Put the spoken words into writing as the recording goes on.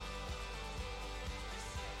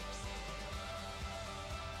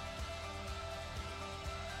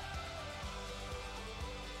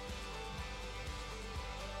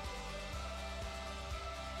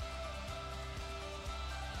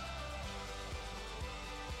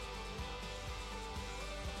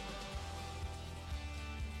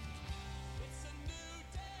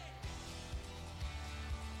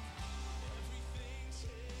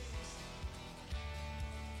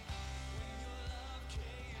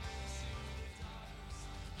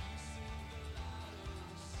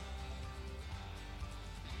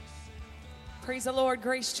Praise the Lord,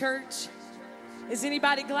 Grace Church. Is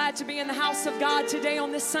anybody glad to be in the house of God today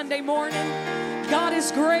on this Sunday morning? God is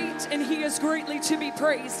great and He is greatly to be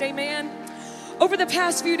praised. Amen. Over the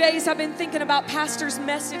past few days, I've been thinking about Pastor's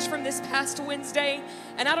message from this past Wednesday.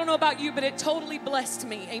 And I don't know about you, but it totally blessed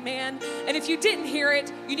me. Amen. And if you didn't hear it,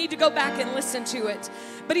 you need to go back and listen to it.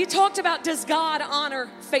 But he talked about, does God honor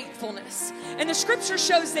faithfulness? And the scripture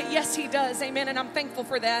shows that yes, He does. Amen. And I'm thankful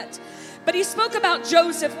for that. But he spoke about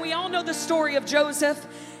Joseph. We all know the story of Joseph,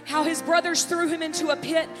 how his brothers threw him into a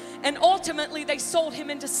pit and ultimately they sold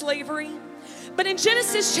him into slavery. But in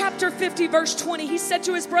Genesis chapter 50, verse 20, he said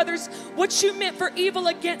to his brothers, what you meant for evil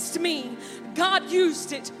against me, God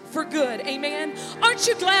used it for good. Amen. Aren't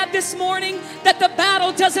you glad this morning that the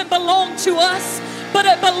battle doesn't belong to us, but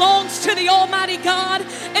it belongs to the Almighty God?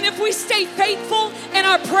 And if we stay faithful in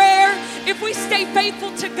our prayer, if we stay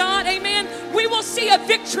faithful to God, amen, we will see a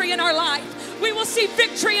victory in our life. We will see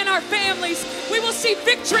victory in our families. We will see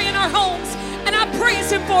victory in our homes. And I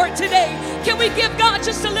praise Him for it today. Can we give God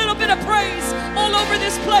just a little bit of praise all over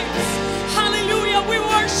this place? Hallelujah. We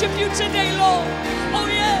worship You today, Lord. Oh,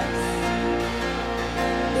 yes.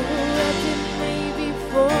 The weapon may be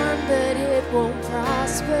formed, but it won't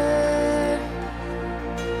prosper.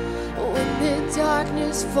 When the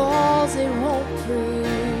darkness falls, it won't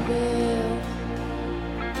prevail.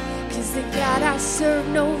 'Cause the God I serve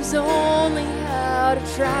knows only how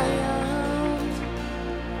to triumph.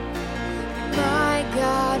 My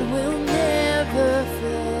God will never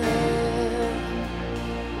fail.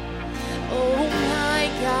 Oh, my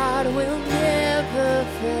God will never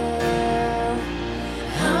fail.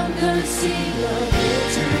 I'm gonna see the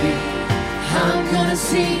victory. I'm gonna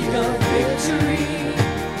see the victory.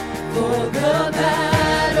 For the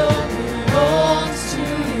battle belongs to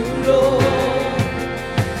You, Lord.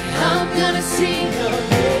 I'm gonna see the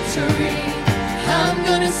victory. I'm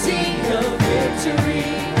gonna see the victory.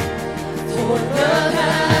 For the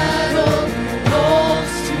battle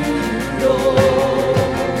belongs to You,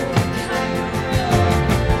 Lord.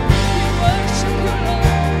 We worship You,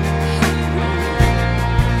 Lord. Hallelujah.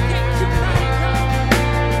 Thank You, mighty God.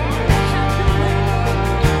 Have Your way.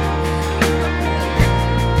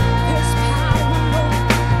 There's power, Lord.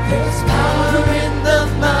 There's power in the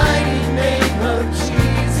mighty name of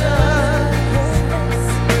Jesus.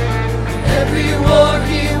 Every war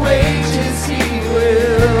He wages, He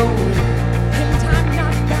will win.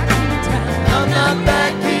 I'm not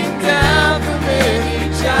backing down from any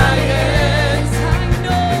giants.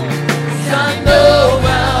 I know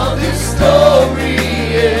how this story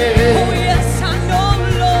ends. Oh, yes, I know,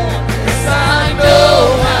 Lord. Yes, I know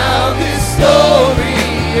how this story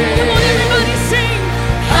Come on, ends. everybody sing.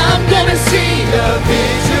 I'm gonna see the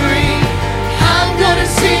victory. I'm gonna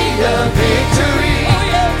see the victory.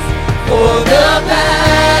 Oh, yes. For the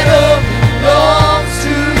battle belongs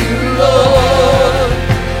to You, Lord.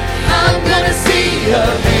 I'm gonna see the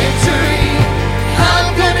victory. I'm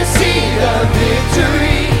gonna see the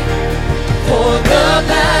victory. For the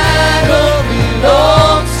battle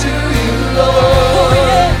belongs to You, Oh, Lord.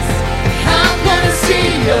 yes. I'm gonna see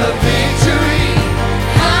a victory.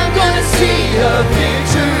 I'm gonna see a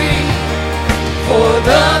victory. For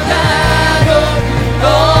the battle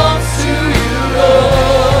belongs to You,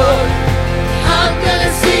 Lord. I'm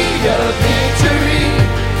gonna see a victory.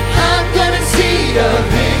 I'm gonna see a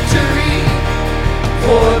victory.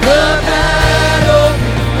 For the battle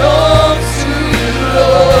belongs to You,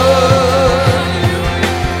 Lord.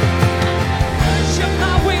 Worship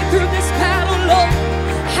my way through this battle, Lord.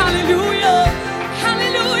 Hallelujah.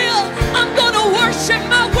 Hallelujah. I'm gonna worship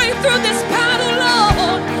my way through this battle,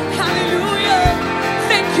 Lord. Hallelujah.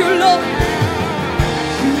 Thank You, Lord.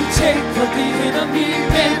 You take what the enemy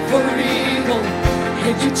meant for evil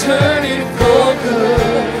and You turn it for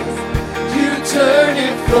good. You turn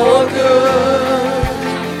it for good.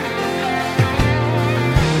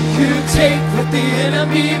 You take what the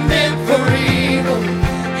enemy meant for evil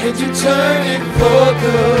and You turn it for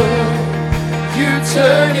good. You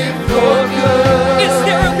turn it for good. Is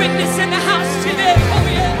there a witness in the house today? Oh,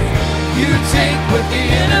 yes. You take what the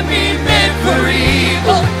enemy meant for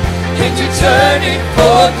evil and You turn it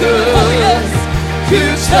for good. Oh, yes. You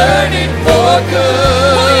turn it for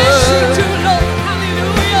good. Oh, yes, You do, Lord.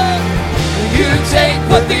 Hallelujah. You take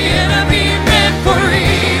what the enemy meant for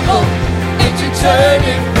evil and You turn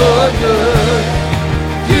it for good.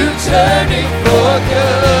 You turn it for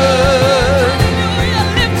good. Hallelujah.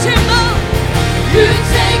 Lift Him up. You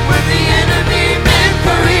take what the enemy meant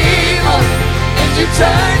for evil and You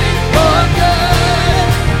turn it for good.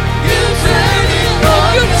 You turn it for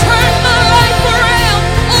You good. turned my life around.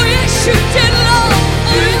 Oh, yes, You did, Lord.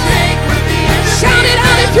 Oh, You yes. take what the enemy Shout it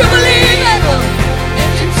out if you believe it.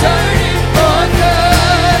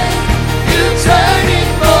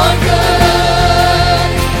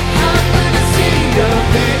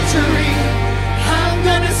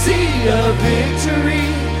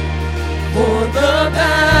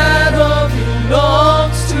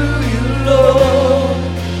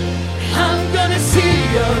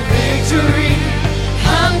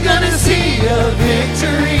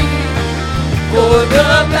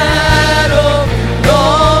 the battle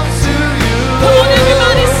belongs to you, Come on,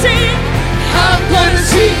 everybody sing. I'm gonna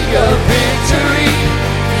see a victory.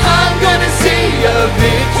 I'm gonna see a Oh,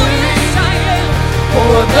 victory. yes, I am.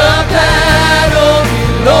 For the battle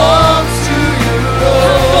belongs to you, I'm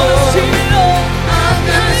gonna Lord. see it, Lord. I'm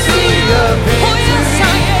gonna see a Oh, yes,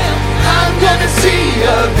 I victory. am. I'm gonna see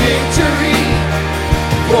a victory.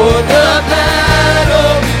 For the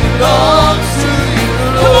battle belongs to you,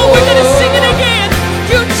 Lord. Come on, we're gonna sing it again.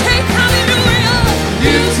 You take, hallelujah.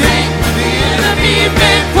 You take what the enemy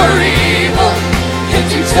meant for evil, and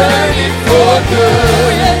you turn it for Oh,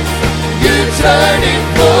 good. yes. You turn it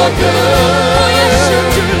for Oh, yes, you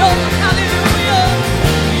good. do, Lord. Hallelujah.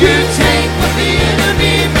 You take what the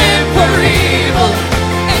enemy meant for evil,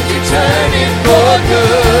 and you turn it for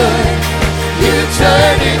good. You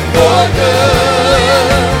turn it for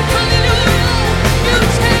good. Hallelujah.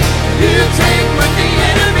 You take what the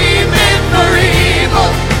enemy meant for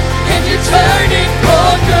evil, and you turn it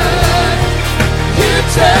for good. You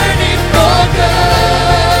turn it for good.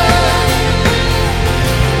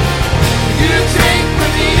 You take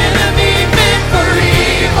what the enemy meant for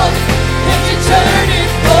evil, and you turn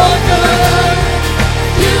it for good.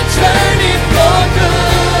 You turn it for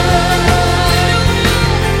good.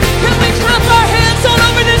 Can we clap our hands all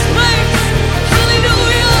over this place?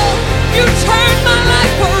 Hallelujah. You turned my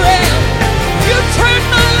life around. You turned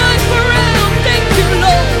my life around. Thank you,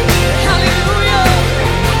 Lord. Hallelujah.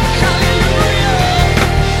 Hallelujah.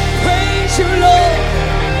 Praise you, Lord.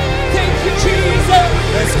 Thank you, Jesus.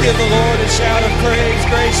 Let's give the Lord a shout of praise,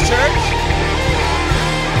 Grace Church.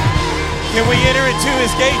 Can we enter into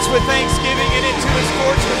his gates with thanksgiving and into his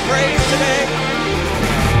courts with praise today?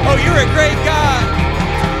 Oh, you're a great God.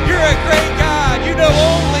 You're a great God. You know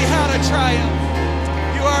only how to triumph.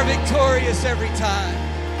 You are victorious every time.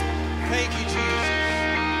 Thank you, Jesus.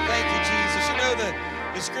 Thank you, Jesus. You know,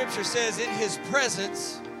 the scripture says, in his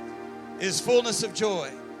presence is fullness of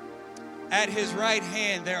joy. At his right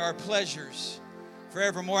hand there are pleasures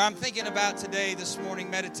forevermore. I'm thinking about today, this morning,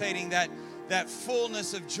 meditating that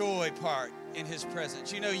fullness of joy part in his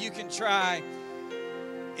presence. You know, you can try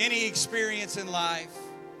any experience in life.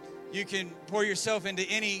 You can pour yourself into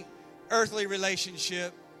any earthly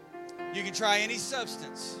relationship. You can try any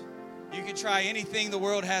substance. You can try anything the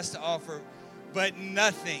world has to offer, but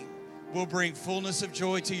nothing will bring fullness of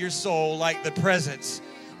joy to your soul like the presence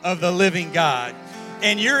of the living God.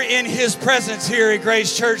 And you're in his presence here at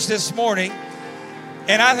Grace Church this morning.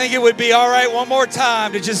 And I think it would be all right one more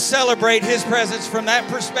time to just celebrate his presence from that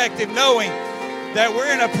perspective, knowing that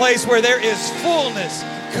we're in a place where there is fullness,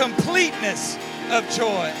 completeness of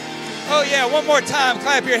joy. Oh yeah, one more time,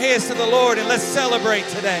 clap your hands to the Lord and let's celebrate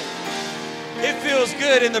today. It feels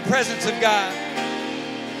good in the presence of God.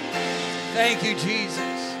 Thank you, Jesus.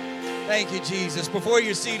 Thank you, Jesus. Before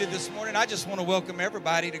you're seated this morning, I just want to welcome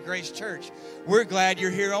everybody to Grace Church. We're glad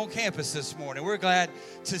you're here on campus this morning. We're glad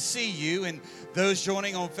to see you, and those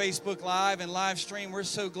joining on Facebook Live and live stream, we're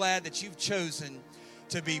so glad that you've chosen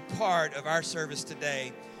to be part of our service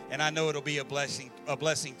today. And I know it'll be a blessing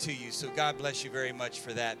to you. So God bless you very much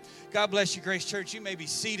for that. God bless you, Grace Church. You may be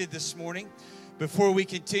seated this morning. Before we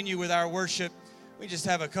continue with our worship, we just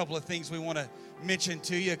have a couple of things we want to mention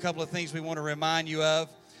to you, a couple of things we want to remind you of.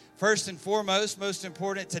 First and foremost, most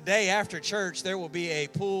important, today after church, there will be a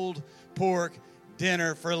pulled pork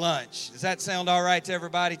dinner for lunch. Does that sound all right to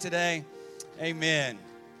everybody today? Amen.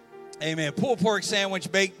 Amen. Pulled pork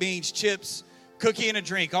sandwich, baked beans, chips, cookie, and a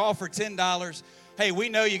drink, all for $10. Hey, we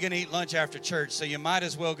know you're going to eat lunch after church, so you might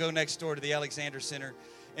as well go next door to the Alexander Center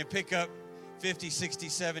and pick up 50, 60,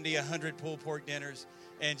 70, 100 pulled pork dinners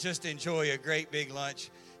and just enjoy a great big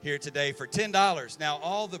lunch here today for $10. Now,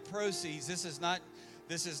 all the proceeds, this is not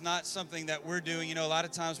something that we're doing. You know, a lot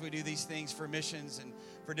of times we do these things for missions and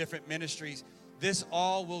for different ministries. This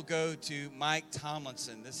all will go to Mike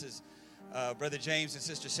Tomlinson. This is Brother James and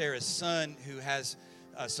Sister Sarah's son who has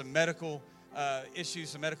some medical issues,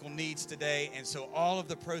 some medical needs today. And so all of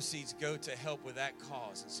the proceeds go to help with that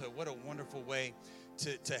cause. And so what a wonderful way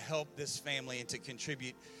to help this family and to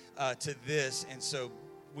contribute to this. And so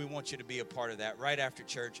we want you to be a part of that right after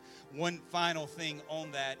church. One final thing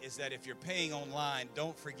on that is that if you're paying online,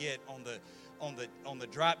 don't forget on the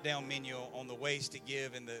drop down menu on the ways to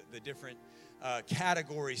give and the different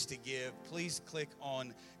categories to give, please click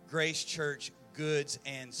on Grace Church Goods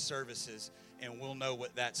and Services, and we'll know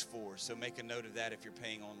what that's for. So make a note of that if you're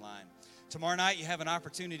paying online. Tomorrow night you have an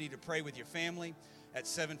opportunity to pray with your family at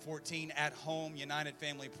 7:14 at home, United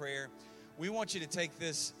Family Prayer. we want you to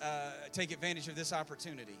take advantage of this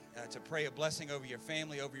opportunity to pray a blessing over your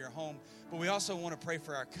family, over your home. But we also want to pray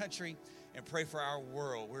for our country and pray for our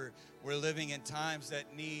world. We're living in times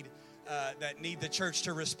that need the church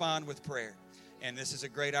to respond with prayer. And this is a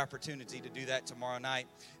great opportunity to do that tomorrow night.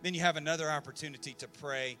 Then you have another opportunity to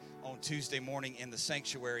pray on Tuesday morning in the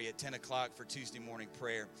sanctuary at 10 o'clock for Tuesday morning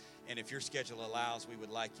prayer. And if your schedule allows, we would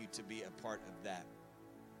like you to be a part of that.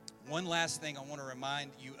 One last thing I want to remind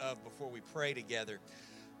you of before we pray together.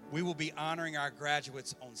 We will be honoring our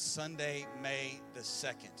graduates on Sunday, May the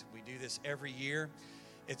 2nd. We do this every year.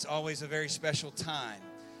 It's always a very special time.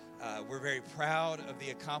 We're very proud of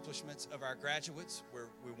the accomplishments of our graduates.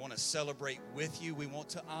 We want to celebrate with you. We want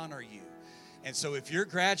to honor you. And so if you're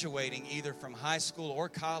graduating either from high school or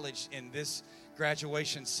college in this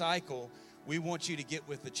graduation cycle, we want you to get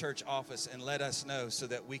with the church office and let us know so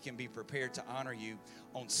that we can be prepared to honor you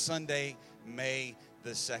on Sunday, May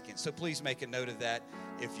the 2nd. So please make a note of that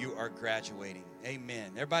if you are graduating.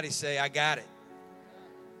 Amen. Everybody say, I got it.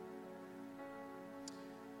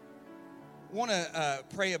 I want to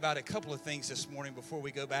pray about a couple of things this morning before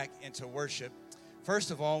we go back into worship.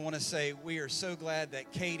 First of all, I want to say we are so glad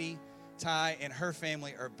that Katie, Ty, and her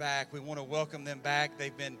family are back. We want to welcome them back.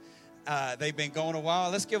 They've been gone a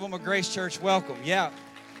while. Let's give them a Grace Church welcome. Yeah,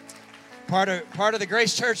 part of the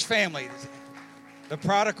Grace Church family. The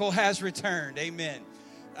prodigal has returned. Amen.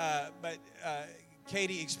 But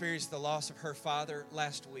Katie experienced the loss of her father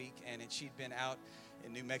last week, and she'd been out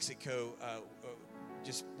in New Mexico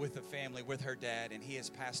just with the family, with her dad, and he has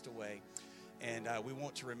passed away. And we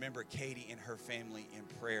want to remember Katie and her family in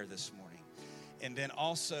prayer this morning. And then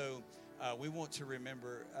also, we want to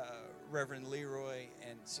remember Reverend Leroy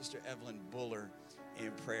and Sister Evelyn Buller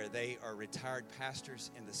in prayer. They are retired pastors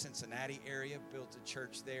in the Cincinnati area, built a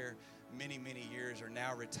church there many, many years, are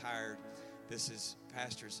now retired. This is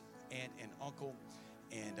pastor's aunt and uncle,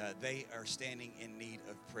 and they are standing in need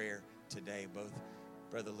of prayer today. Both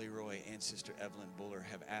Brother Leroy and Sister Evelyn Buller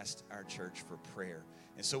have asked our church for prayer.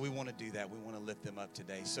 And so we want to do that. We want to lift them up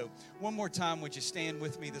today. So one more time, would you stand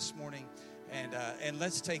with me this morning? And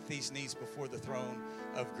let's take these knees before the throne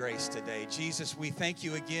of grace today. Jesus, we thank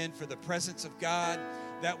you again for the presence of God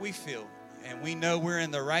that we feel. And we know we're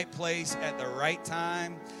in the right place at the right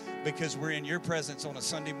time because we're in your presence on a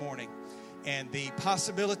Sunday morning. And the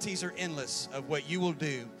possibilities are endless of what you will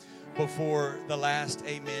do before the last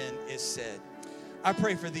amen is said. I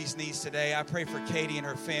pray for these needs today. I pray for Katie and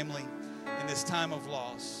her family in this time of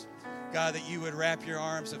loss. God, that you would wrap your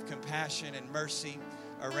arms of compassion and mercy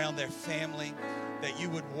around their family, that you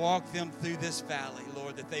would walk them through this valley,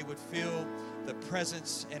 Lord, that they would feel the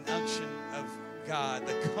presence and unction of God,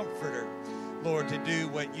 the comforter, Lord, to do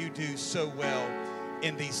what you do so well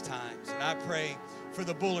in these times. And I pray for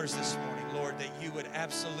the Bullers this morning, Lord, that you would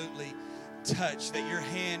absolutely touch, that your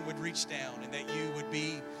hand would reach down, and that you would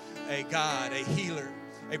be a God, a healer,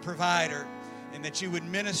 a provider, and that you would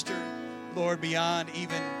minister, Lord, beyond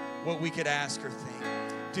even what we could ask or think.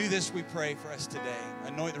 Do this, we pray, for us today.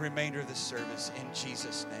 Anoint the remainder of this service in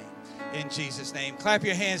Jesus' name. In Jesus' name. Clap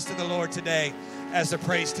your hands to the Lord today as the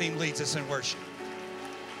praise team leads us in worship.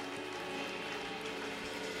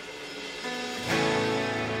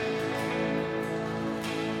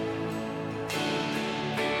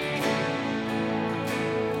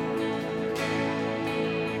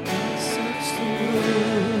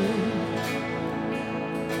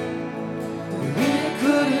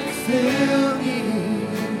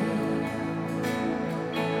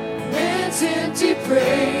 Empty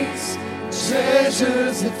praise,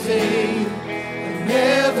 treasures that fade are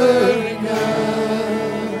never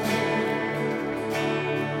enough.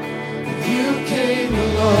 You came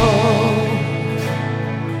along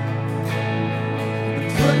and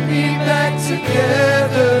put me back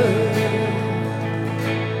together.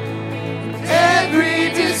 Every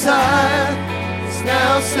desire is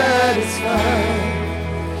now satisfied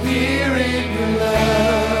here in your love.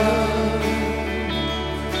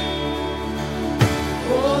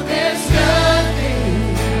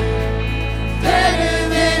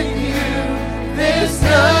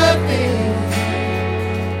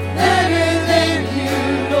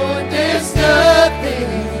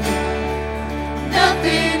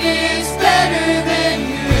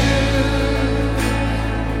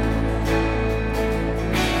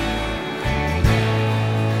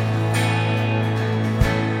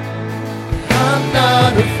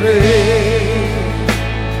 Afraid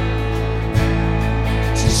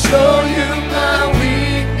to show you my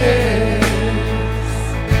weakness,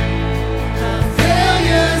 my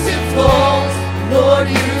failures and faults. Lord,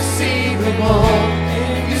 you see them all,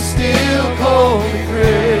 and you still call me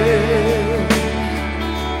great.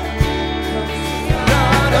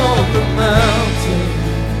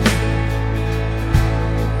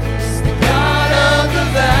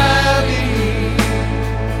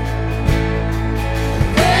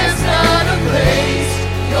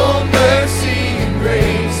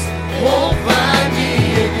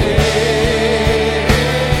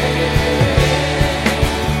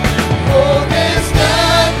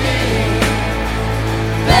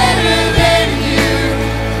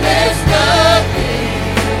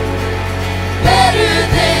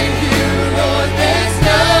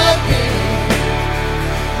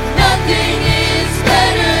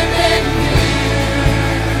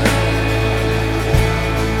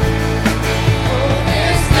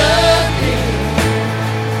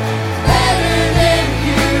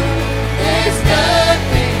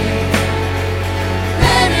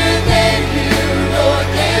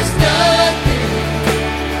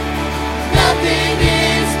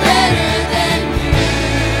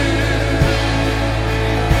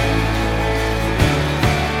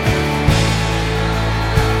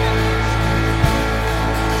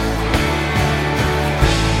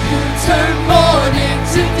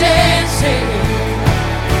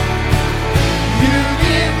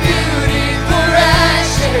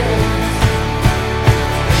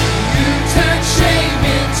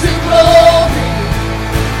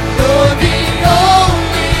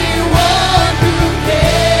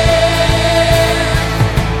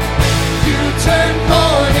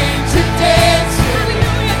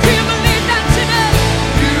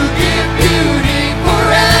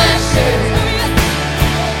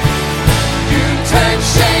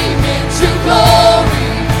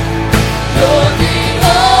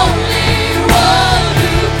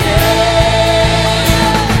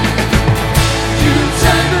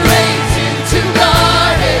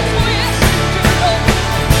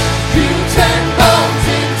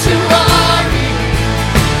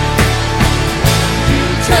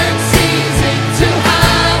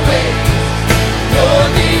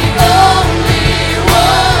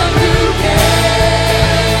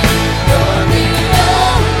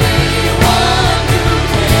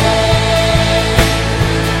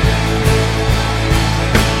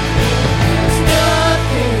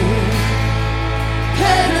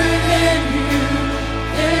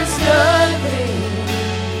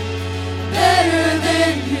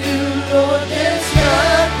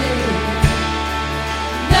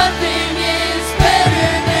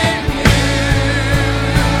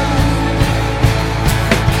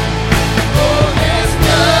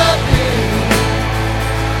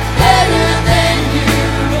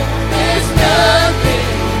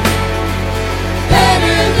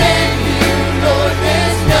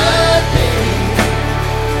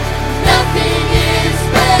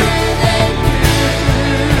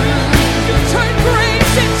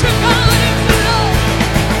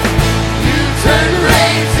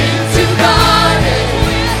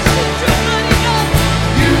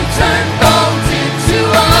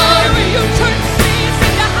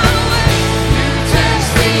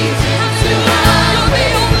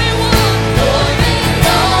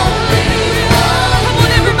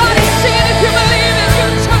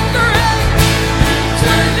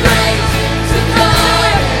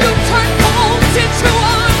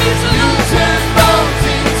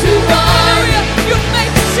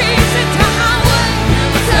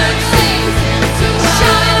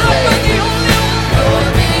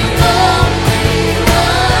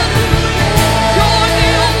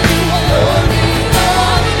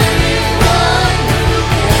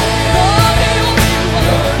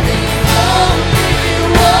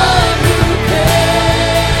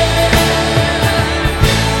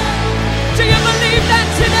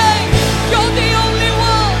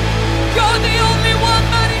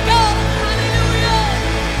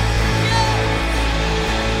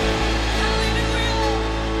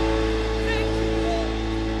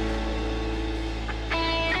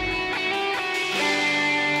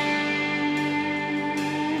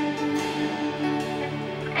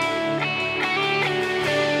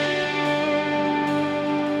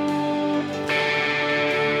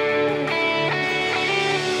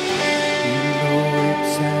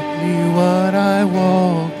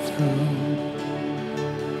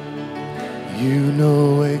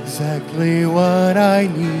 exactly what I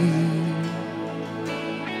need.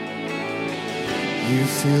 You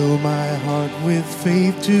fill my heart with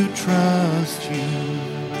faith to trust you.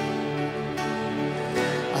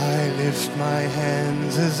 I lift my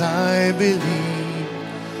hands as I believe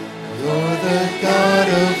you're the God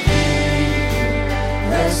of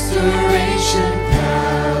healing, restoration,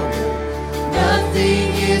 power. Nothing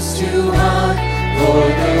is too hard for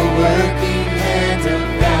the working hand of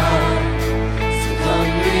God. So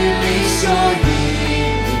come release your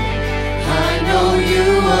healing. I know you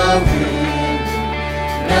are willing.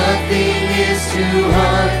 Nothing is too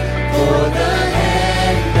hard for the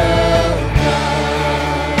hand of God.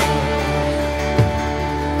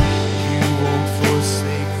 You won't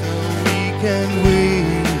forsake the weak and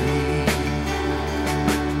weary.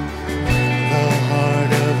 The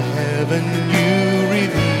heart of heaven you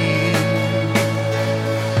reveal.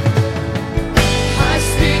 I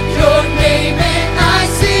speak your name and I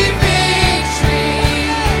see victory.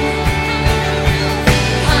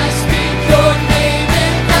 I speak your name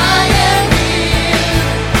and I am healed.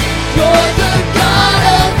 You're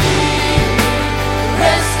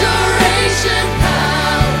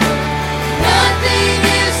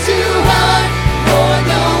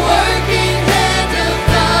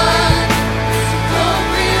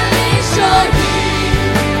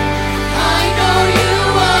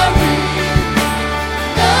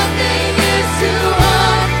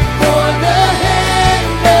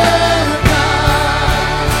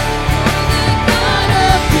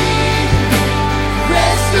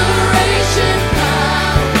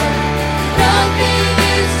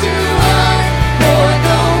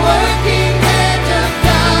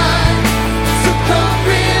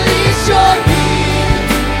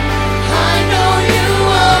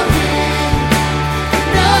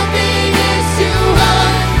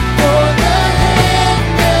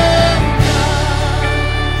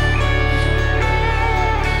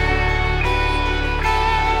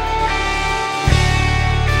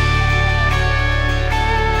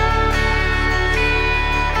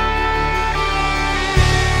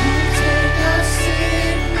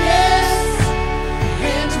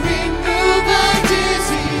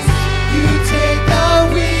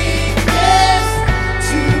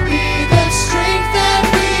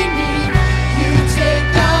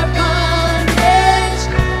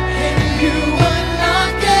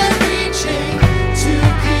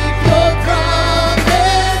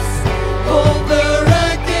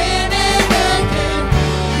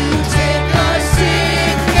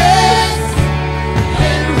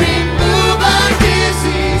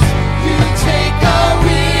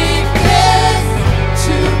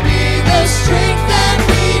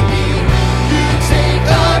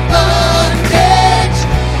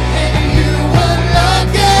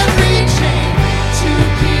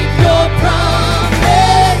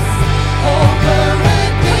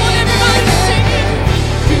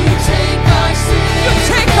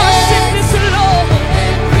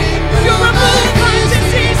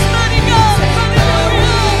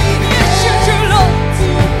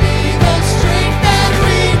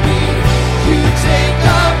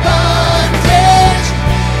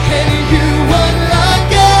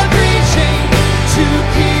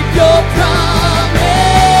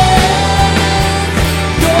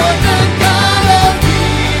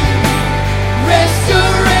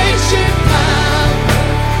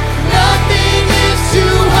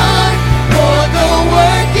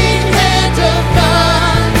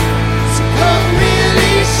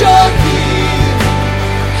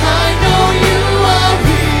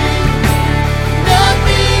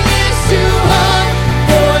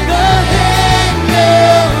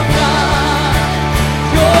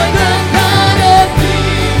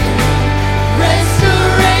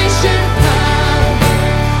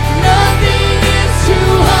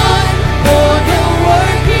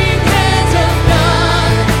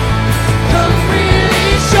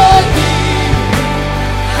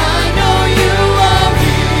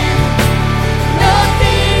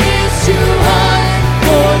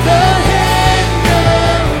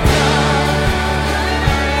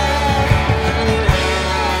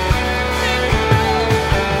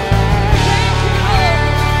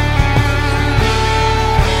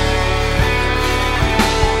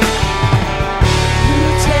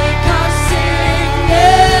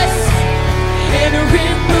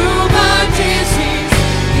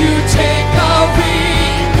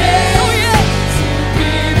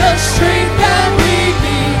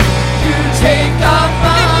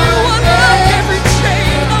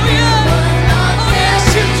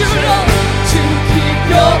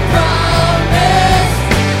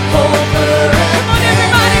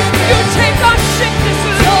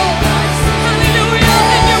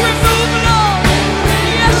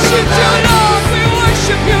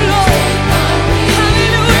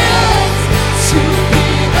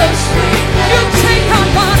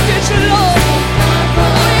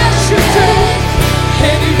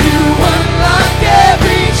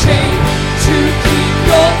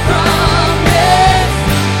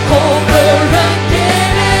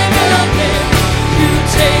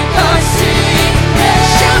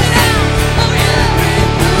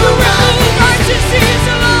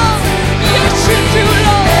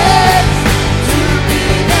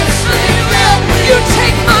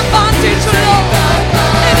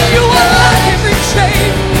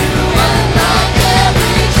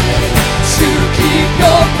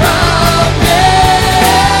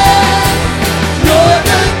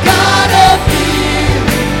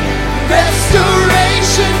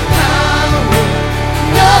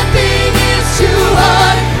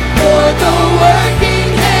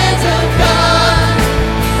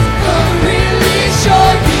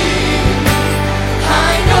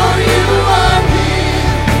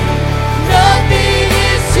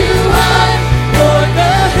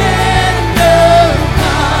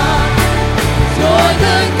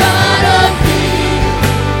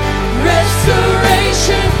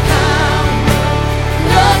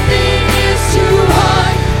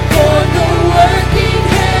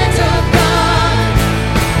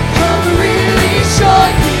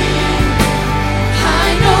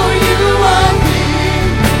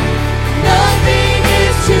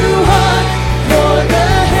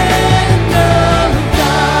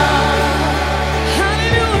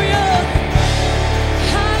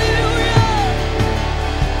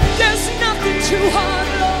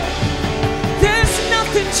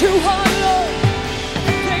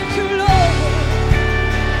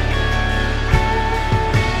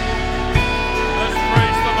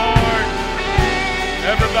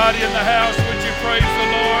Everybody in the house, would you praise the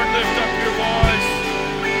Lord? Lift up your voice.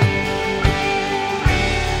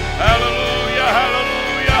 Hallelujah,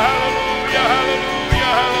 hallelujah, hallelujah,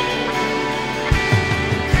 hallelujah, hallelujah.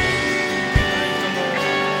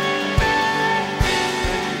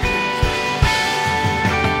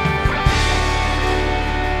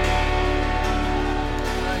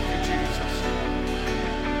 Thank you, Jesus.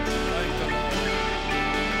 Thank the Lord.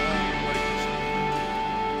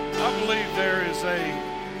 I believe there is a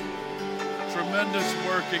tremendous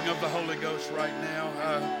working of the Holy Ghost right now.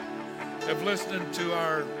 I have listened to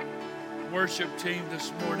our worship team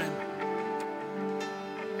this morning,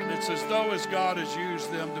 and it's as though as God has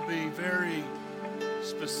used them to be very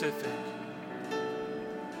specific.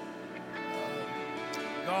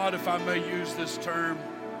 God, if I may use this term,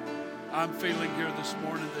 I'm feeling here this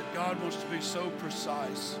morning that God wants to be so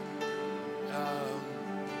precise.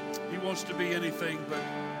 He wants to be anything but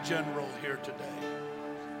general here today.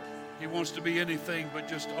 He wants to be anything but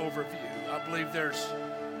just overview. I believe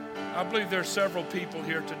there's several people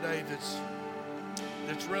here today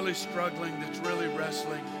that's really struggling, that's really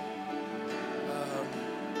wrestling.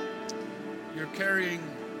 You're carrying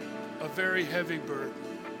a very heavy burden.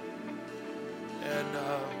 And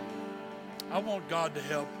I want God to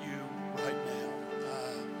help you right now.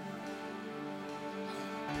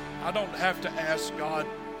 I don't have to ask God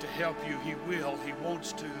to help you. He will. He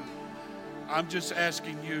wants to. I'm just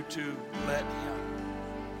asking you to let Him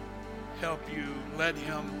help you. Let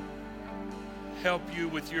Him help you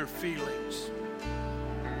with your feelings,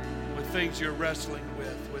 with things you're wrestling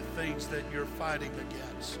with things that you're fighting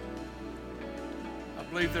against. I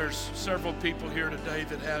believe there's several people here today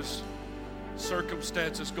that has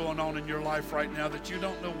circumstances going on in your life right now that you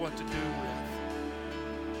don't know what to do with.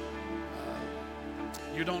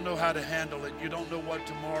 You don't know how to handle it. You don't know what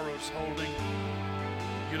tomorrow's holding.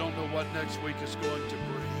 You don't know what next week is going to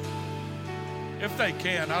bring. If they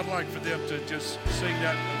can, I'd like for them to just sing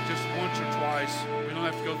that just once or twice. We don't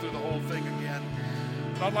have to go through the whole thing again.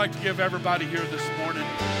 But I'd like to give everybody here this morning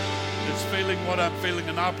that's feeling what I'm feeling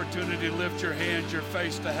an opportunity to lift your hands, your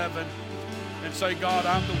face to heaven, and say, God,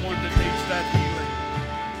 I'm the one that needs that healing.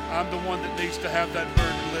 I'm the one that needs to have that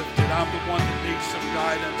burden lifted. I'm the one that needs some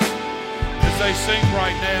guidance. As they sing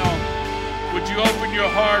right now, would you open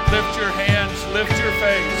your heart, lift your hands, lift your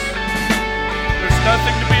face. There's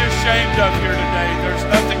nothing to be ashamed of here today. There's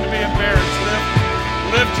nothing to be embarrassed.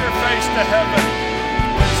 Lift your face to heaven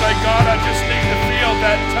and say, God, I just need to feel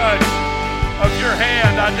that touch of your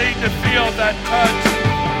hand. I need to feel that touch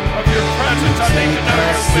of your presence. I need to know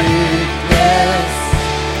your sickness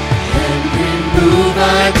and remove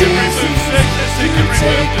our disease. He can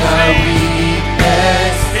remove disease.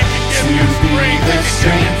 He can give you strength. He can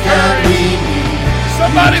give you courage.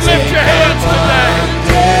 Somebody lift your hands today.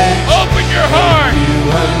 Open your heart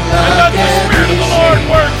and let the Spirit of the Lord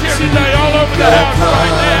work here today all over the house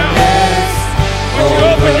right now. Would you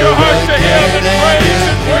open your heart to Him in praise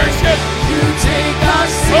and worship?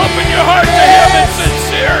 Open your heart to Him in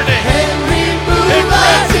sincerity, in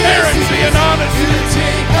transparency and honesty.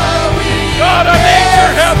 God, I need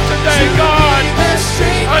your help today, God.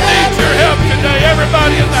 I need your help today.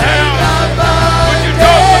 Everybody in the house, would you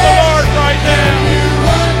talk to the Lord right now?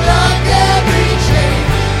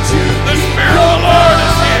 The Spirit of the Lord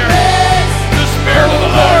is here. The Spirit of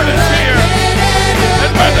the Lord is here.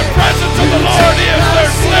 And where the presence of the Lord is,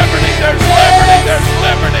 there's liberty, there's liberty, there's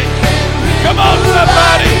liberty. Come on,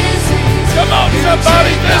 somebody. Come on,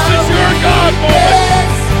 somebody. This is your God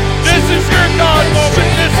moment. This is your God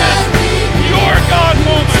moment. This is your God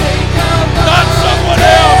moment. Not someone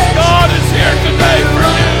else. God is here today for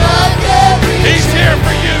you.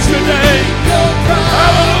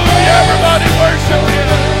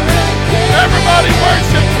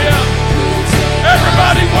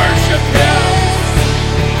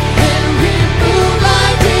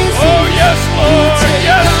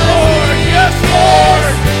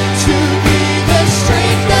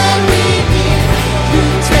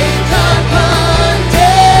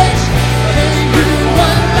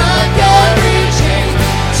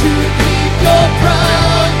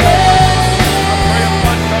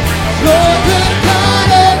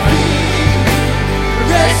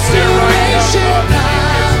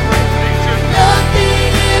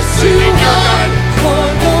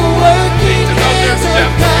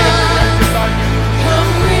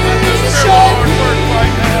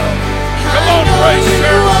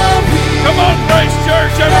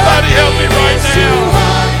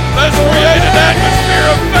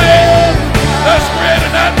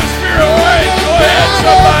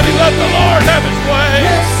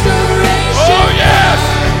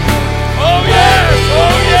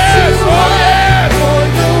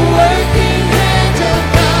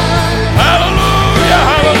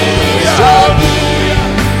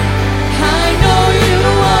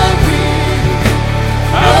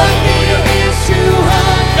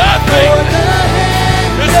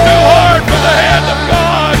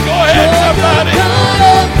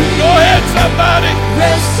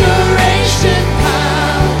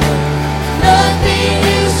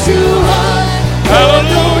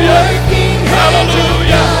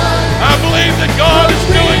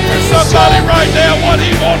 somebody right now what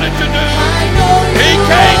he wanted to do. He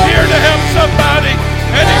came here to help somebody,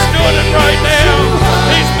 and he's doing it right now.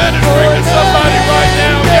 He's ministering to somebody right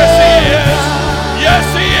now. Yes, he is. Yes,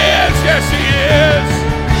 he is. Yes, he is.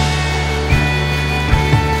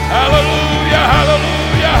 Hallelujah,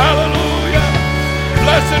 hallelujah, hallelujah.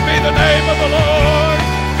 Blessed be the name of the Lord.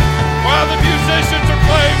 While the musicians are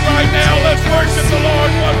playing right now, let's worship the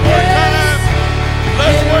Lord one more time.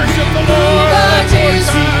 Let's worship the Lord one more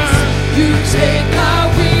time. You take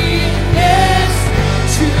our weakness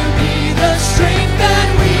to be the strength that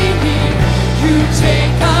we need. You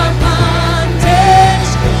take our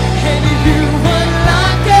bondage and you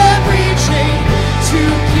unlock every chain to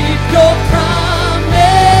keep your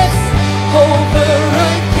promise over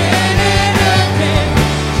again and again.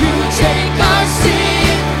 You take our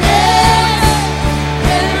sickness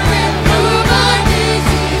and remove our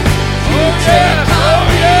disease. You take our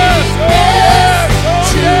weakness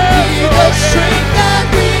to be the strength that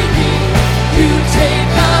we need. You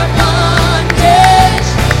take our bondage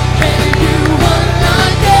and you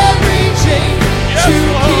unlock every chain to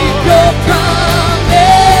keep your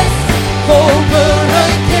promise over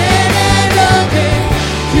again and again.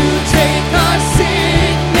 You take our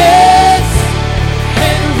sickness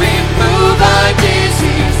and remove our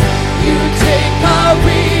disease. You take our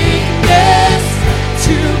weakness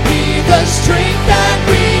to be the strength that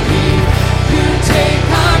we need. You take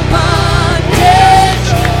our bondage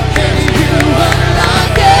and you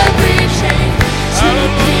unlock every chain to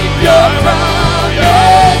keep your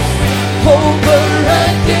promise over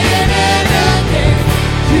again and again.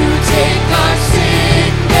 You take our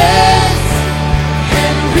sickness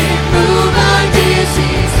and remove our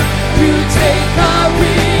disease. You take our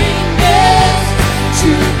weakness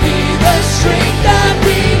to be the strength that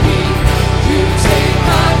we need. You take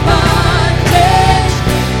our bondage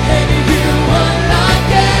and you unlock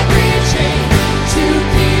every chain to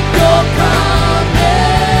keep your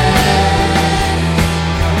promise.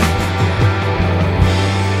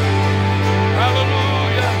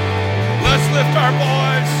 Hallelujah. Let's lift our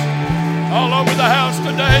voice all over the house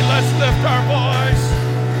today. Let's lift our voice.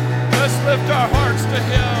 Let's lift our hearts to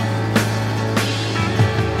him.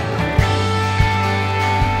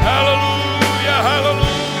 Hallelujah,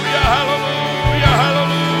 hallelujah, hallelujah,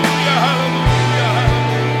 hallelujah, hallelujah,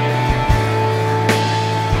 hallelujah.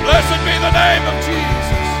 Blessed be the name of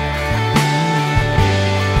Jesus.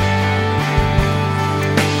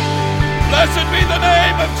 Blessed be the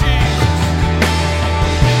name of Jesus.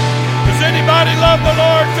 Does anybody love the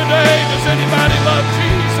Lord today? Does anybody love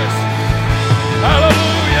Jesus?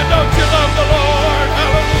 Hallelujah. Don't you love the Lord?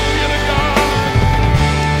 Hallelujah to God.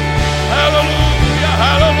 Hallelujah,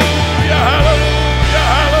 hallelujah, hallelujah,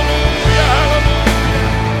 hallelujah, hallelujah.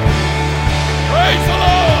 Praise the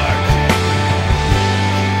Lord.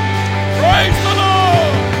 Praise the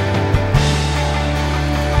Lord.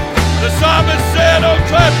 The psalmist said, oh,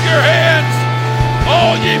 clap your hands,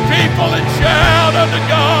 all ye people, and shout unto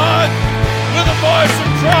God with a voice of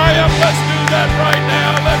triumph. Let's do that right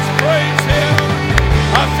now. Let's praise him.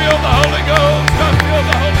 I feel the Holy Ghost. I feel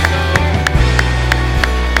the Holy Ghost.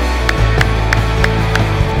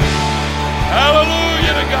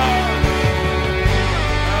 Hallelujah to God.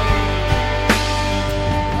 Hallelujah.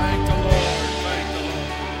 Thank the Lord. Thank the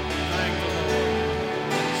Lord. Thank the Lord.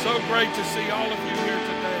 So great to see all of you here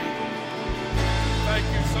today. Thank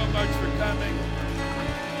you so much for coming.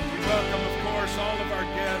 We welcome, of course, all of our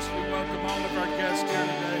guests. We welcome all of our guests here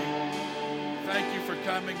today. Thank you for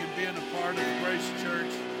coming and being a part of Grace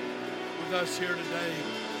Church with us here today.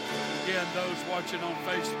 Again, those watching on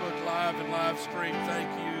Facebook Live and live stream, thank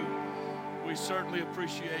you. We certainly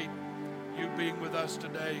appreciate you being with us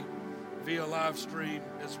today via live stream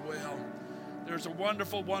as well. There's a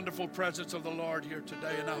wonderful, wonderful presence of the Lord here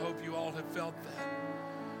today, and I hope you all have felt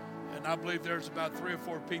that. And I believe there's about 3 or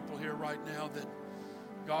 4 people here right now that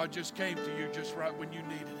God just came to you just right when you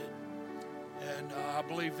needed it. And I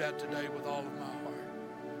believe that today with all of my heart.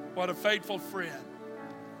 What a faithful friend.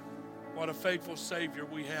 What a faithful Savior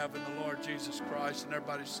we have in the Lord Jesus Christ. And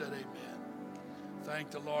everybody said amen.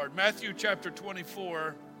 Thank the Lord. Matthew chapter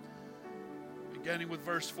 24, beginning with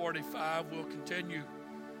verse 45. We'll continue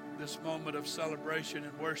this moment of celebration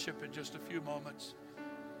and worship in just a few moments.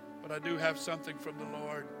 But I do have something from the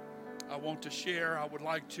Lord I want to share. I would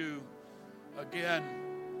like to, again,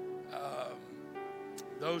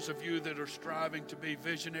 those of you that are striving to be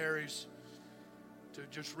visionaries, to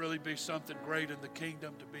just really be something great in the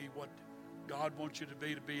kingdom, to be what God wants you to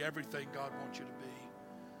be everything God wants you to be.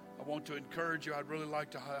 I want to encourage you. I'd really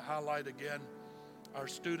like to highlight again our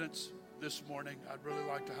students this morning. I'd really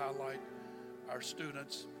like to highlight our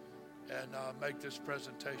students. and make this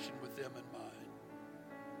presentation with them in mind.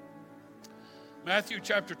 Matthew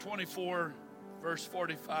chapter 24, verse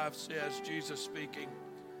 45 says, Jesus speaking,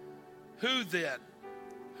 Who then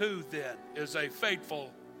is a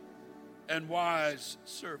faithful and wise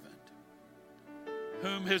servant,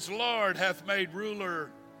 whom his Lord hath made ruler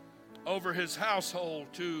over his household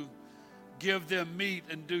to give them meat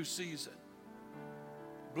in due season?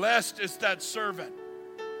 Blessed is that servant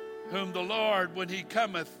whom the Lord, when he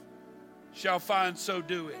cometh, shall find so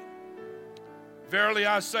doing. Verily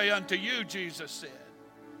I say unto you, Jesus said,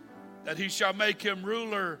 that he shall make him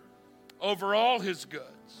ruler over all his goods.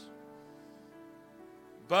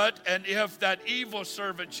 And if that evil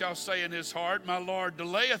servant shall say in his heart, My Lord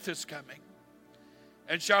delayeth his coming,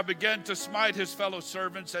 and shall begin to smite his fellow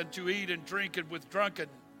servants, and to eat and drink and with drunken,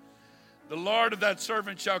 the Lord of that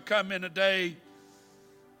servant shall come in a day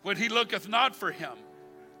when he looketh not for him,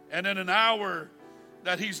 and in an hour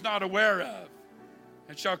that he's not aware of,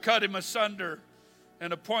 and shall cut him asunder,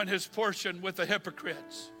 and appoint his portion with the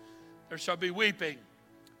hypocrites. There shall be weeping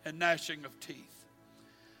and gnashing of teeth.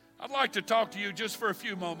 I'd like to talk to you just for a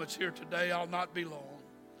few moments here today. I'll not be long.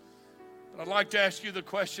 But I'd like to ask you the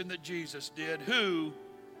question that Jesus did. Who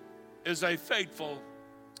is a faithful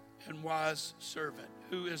and wise servant?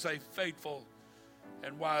 Who is a faithful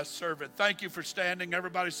and wise servant? Thank you for standing.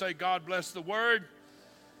 Everybody say, God bless the word.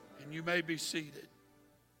 And you may be seated.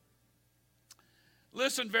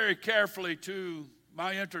 Listen very carefully to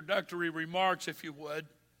my introductory remarks, if you would.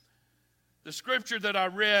 The scripture that I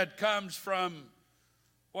read comes from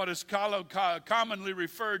what is commonly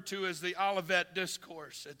referred to as the Olivet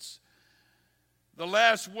Discourse. It's the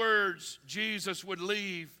last words Jesus would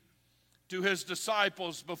leave to his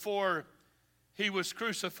disciples before he was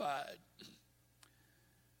crucified.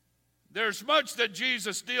 There's much that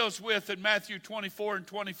Jesus deals with in Matthew 24 and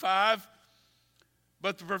 25,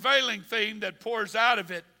 but the prevailing theme that pours out of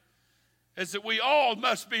it is that we all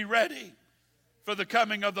must be ready for the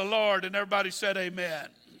coming of the Lord. And everybody said amen.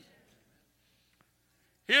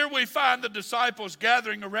 Here we find the disciples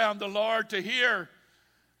gathering around the Lord to hear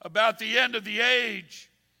about the end of the age.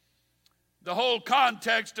 The whole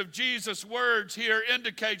context of Jesus' words here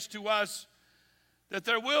indicates to us that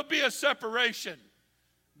there will be a separation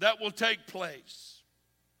that will take place.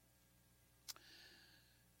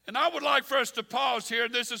 And I would like for us to pause here,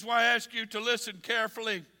 and this is why I ask you to listen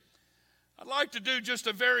carefully. I'd like to do just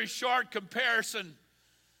a very short comparison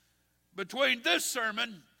between this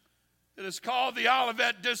sermon that is called the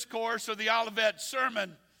Olivet Discourse or the Olivet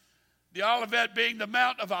Sermon, the Olivet being the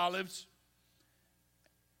Mount of Olives,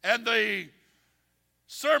 and the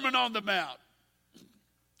Sermon on the Mount.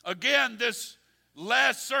 Again, this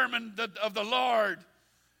last sermon of the Lord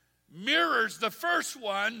mirrors the first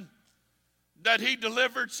one that he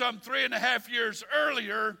delivered some 3.5 years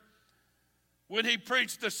earlier when he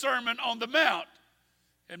preached the Sermon on the Mount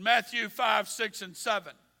in Matthew 5, 6, and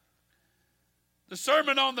 7. The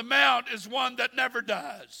Sermon on the Mount is one that never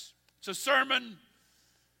dies. It's a sermon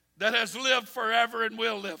that has lived forever and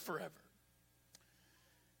will live forever.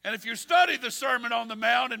 And if you study the Sermon on the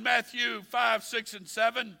Mount in Matthew 5, 6, and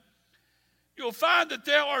 7, you'll find that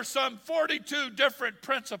there are some 42 different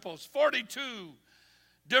principles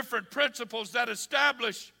that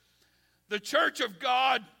establish the church of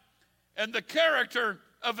God and the character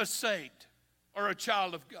of a saint or a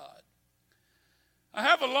child of God. I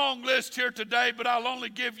have a long list here today, but I'll only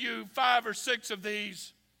give you 5 or 6 of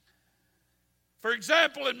these. For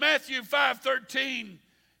example, in Matthew 5:13,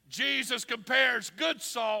 Jesus compares good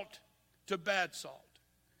salt to bad salt.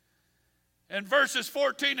 In verses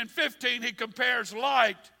 14 and 15, he compares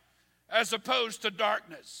light as opposed to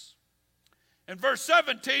darkness. In verse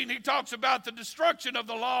 17, he talks about the destruction of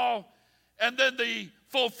the law and then the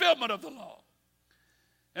fulfillment of the law.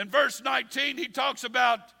 In verse 19, he talks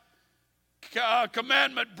about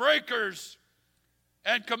commandment breakers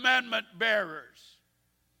and commandment bearers.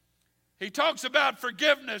 He talks about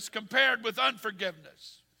forgiveness compared with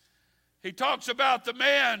unforgiveness. He talks about the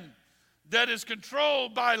man that is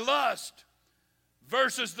controlled by lust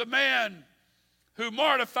versus the man who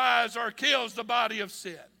mortifies or kills the body of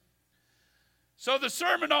sin. So the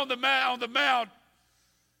Sermon on the Mount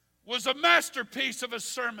was a masterpiece of a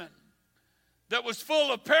sermon that was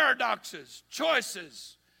full of paradoxes,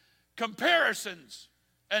 choices, comparisons,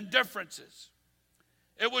 and differences.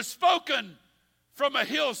 It was spoken from a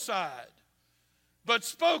hillside, but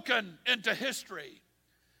spoken into history,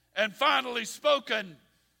 and finally spoken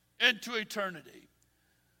into eternity.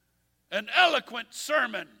 An eloquent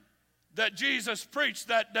sermon that Jesus preached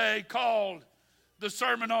that day called the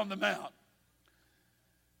Sermon on the Mount.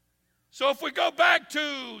 So if we go back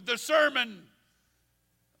to the sermon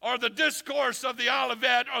or the discourse of the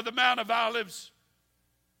Olivet or the Mount of Olives.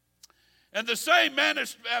 In the same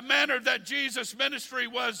manner that Jesus' ministry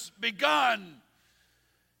was begun,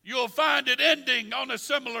 you'll find it ending on a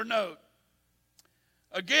similar note.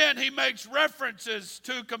 Again, he makes references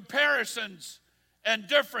to comparisons and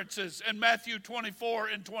differences in Matthew 24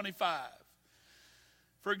 and 25.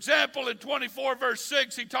 For example, in 24 verse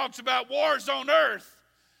 6, he talks about wars on earth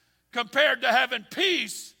compared to having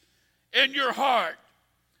peace in your heart.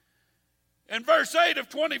 In verse 8 of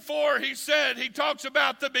 24, he talks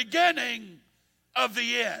about the beginning of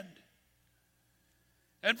the end.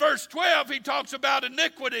 In verse 12, he talks about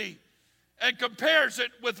iniquity and compares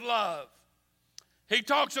it with love. He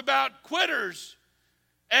talks about quitters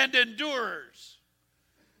and endurers.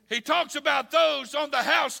 He talks about those on the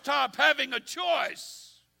housetop having a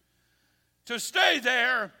choice to stay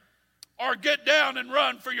there or get down and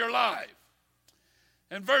run for your life.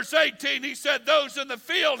 In verse 18, he said those in the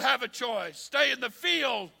field have a choice. Stay in the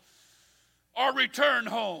field or return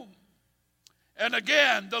home. And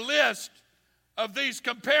again, the list of these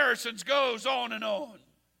comparisons goes on and on.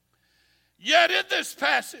 Yet in this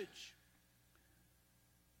passage,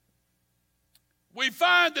 we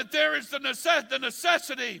find that there is the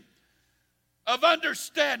necessity of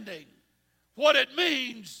understanding what it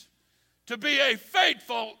means to be a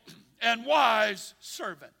faithful and wise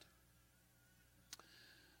servant.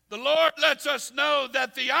 The Lord lets us know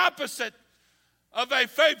that the opposite of a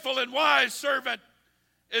faithful and wise servant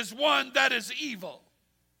is one that is evil.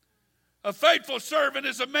 A faithful servant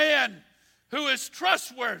is a man who is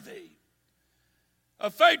trustworthy. A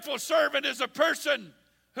faithful servant is a person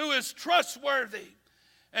who is trustworthy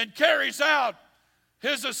and carries out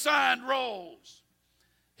his assigned roles.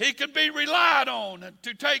 He can be relied on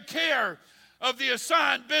to take care of the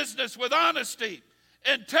assigned business with honesty,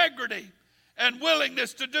 integrity, and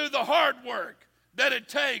willingness to do the hard work that it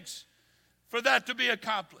takes for that to be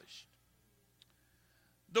accomplished.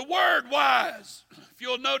 The word wise, if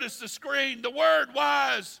you'll notice the screen, the word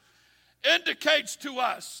wise indicates to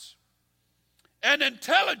us an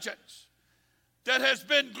intelligence that has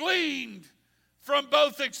been gleaned from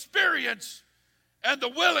both experience and the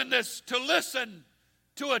willingness to listen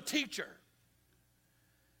to a teacher.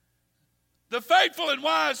 The faithful and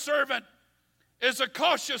wise servant is a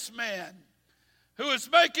cautious man who is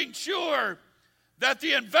making sure that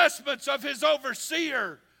the investments of his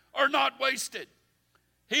overseer are not wasted.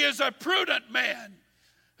 He is a prudent man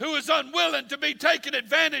who is unwilling to be taken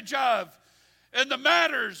advantage of in the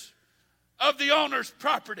matters of the owner's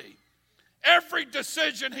property. Every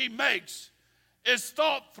decision he makes is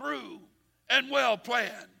thought through and well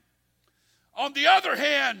planned. On the other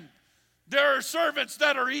hand, there are servants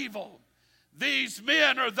that are evil. These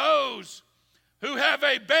men are those who have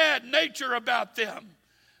a bad nature about them.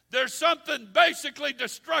 There's something basically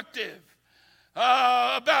destructive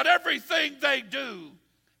about everything they do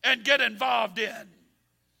and get involved in.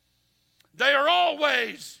 They're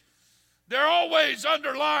always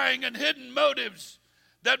underlying and hidden motives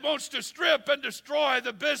that wants to strip and destroy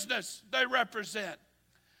the business they represent.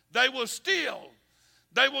 They will steal.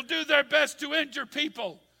 They will do their best to injure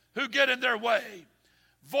people who get in their way.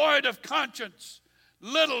 Void of conscience,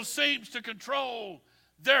 little seems to control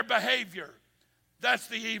their behavior. That's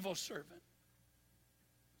the evil servant.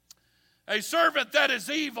 A servant that is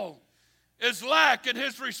evil is lax in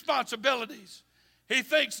his responsibilities. He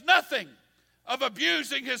thinks nothing of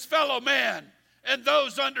abusing his fellow man and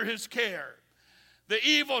those under his care. The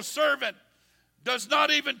evil servant does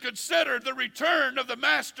not even consider the return of the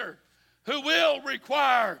master, who will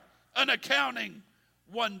require an accounting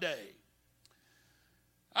one day.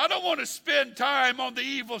 I don't want to spend time on the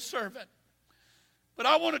evil servant, but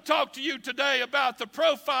I want to talk to you today about the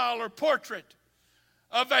profile or portrait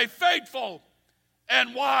of a faithful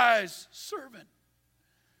and wise servant.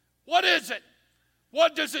 What is it?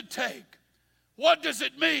 What does it take? What does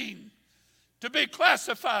it mean to be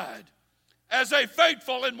classified as a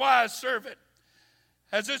faithful and wise servant?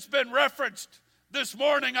 As it's been referenced this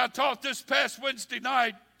morning, I taught this past Wednesday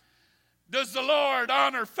night, does the Lord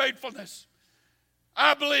honor faithfulness?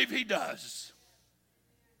 I believe he does.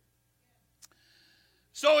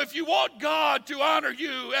 So if you want God to honor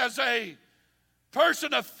you as a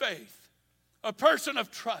person of faith, a person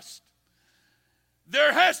of trust,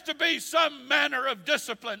 there has to be some manner of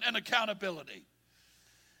discipline and accountability.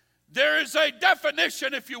 There is a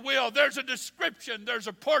definition, if you will. There's a description. There's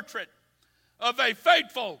a portrait of a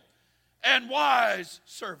faithful and wise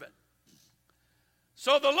servant.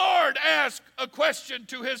 So the Lord asked a question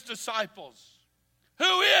to his disciples.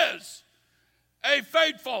 Who is a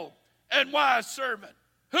faithful, and wise servant?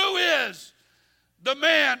 Who is the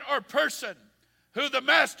man or person who the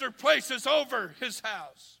master places over his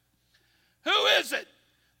house? Who is it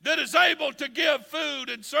that is able to give food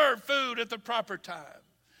and serve food at the proper time?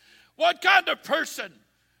 What kind of person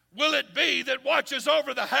will it be that watches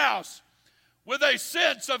over the house with a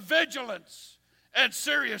sense of vigilance and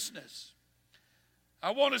seriousness?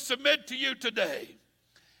 I want to submit to you today,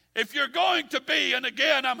 if you're going to be, and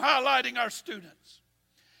again I'm highlighting our students,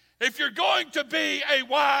 if you're going to be a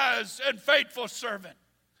wise and faithful servant,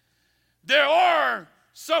 there are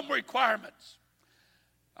some requirements.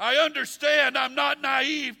 I understand I'm not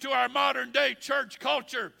naive to our modern day church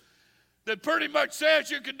culture that pretty much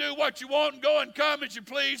says you can do what you want and go and come as you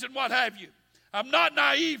please and what have you. I'm not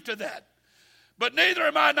naive to that. But neither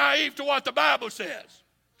am I naive to what the Bible says.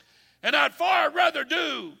 And I'd far rather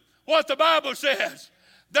do what the Bible says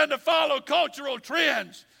than to follow cultural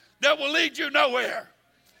trends that will lead you nowhere.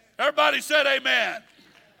 Everybody said amen.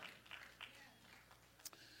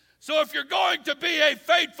 So if you're going to be a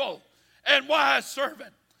faithful and wise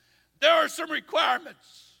servant, there are some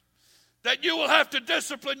requirements that you will have to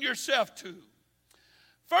discipline yourself to.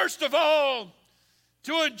 First of all,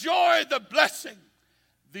 to enjoy the blessing,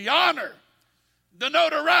 the honor, the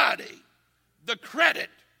notoriety, the credit,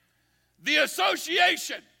 the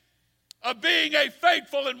association of being a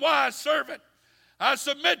faithful and wise servant, I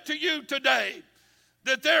submit to you today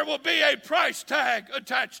that there will be a price tag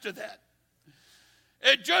attached to that.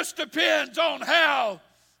 It just depends on how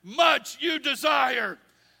much you desire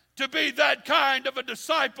to be that kind of a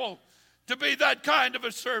disciple, to be that kind of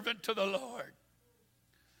a servant to the Lord.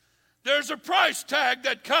 There's a price tag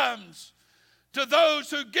that comes to those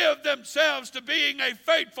who give themselves to being a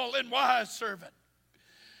faithful and wise servant.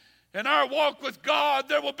 In our walk with God,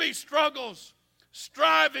 there will be struggles,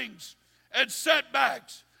 strivings, and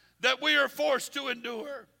setbacks that we are forced to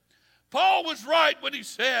endure. Paul was right when he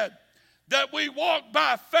said that we walk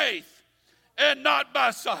by faith and not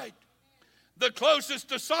by sight. The closest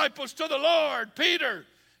disciples to the Lord, Peter,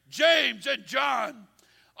 James, and John,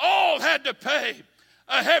 all had to pay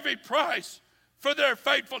a heavy price for their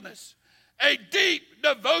faithfulness. A deep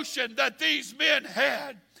devotion that these men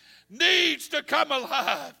had needs to come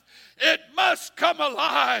alive. It must come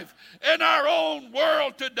alive in our own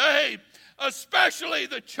world today, especially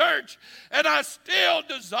the church. And I still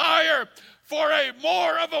desire for a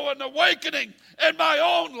more of an awakening in my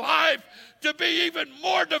own life to be even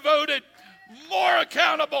more devoted, more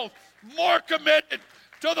accountable, more committed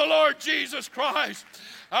to the Lord Jesus Christ.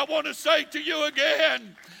 I want to say to you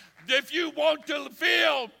again, if you want to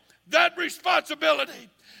feel that responsibility,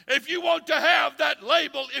 if you want to have that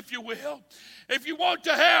label, if you will, if you want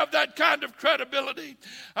to have that kind of credibility,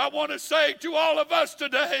 I want to say to all of us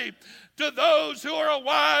today, to those who are a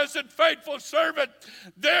wise and faithful servant,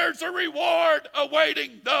 there's a reward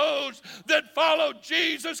awaiting those that follow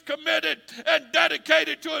Jesus, committed and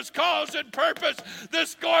dedicated to his cause and purpose. This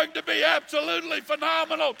is going to be absolutely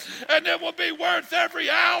phenomenal, and it will be worth every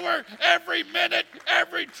hour, every minute,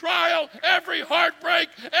 every trial, every heartbreak,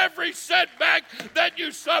 every setback that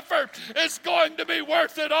you suffer. It's going to be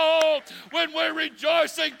worth it all when we're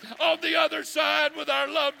rejoicing on the other side with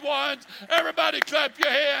our loved ones. Everybody clap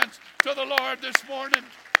your hands to the Lord this morning.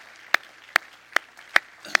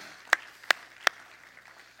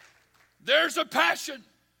 There's a passion,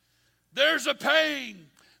 there's a pain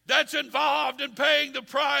that's involved in paying the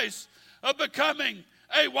price of becoming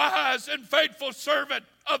a wise and faithful servant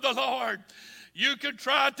of the Lord. You can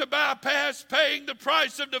try to bypass paying the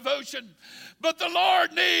price of devotion, but the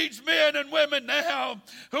Lord needs men and women now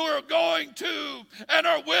who are going to and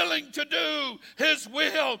are willing to do his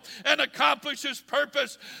will and accomplish his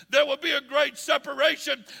purpose. There will be a great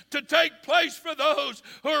separation to take place for those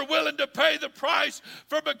who are willing to pay the price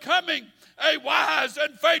for becoming a wise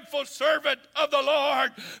and faithful servant of the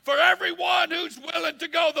Lord. For everyone who's willing to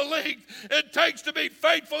go the length it takes to be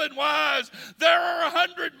faithful and wise, there are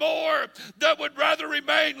 100 more that would rather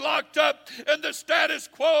remain locked up in the status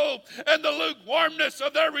quo and the lukewarmness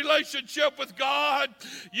of their relationship with God.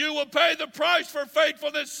 You will pay the price for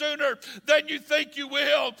faithfulness sooner than you think you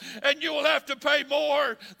will, and you will have to pay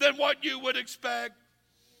more than what you would expect.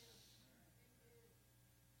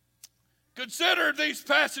 Consider these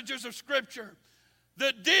passages of Scripture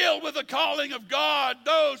that deal with the calling of God,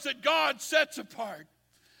 those that God sets apart.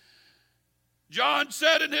 John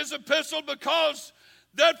said in his epistle, because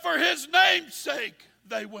that for his name's sake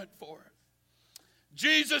they went forth.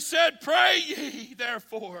 Jesus said, pray ye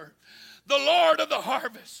therefore the Lord of the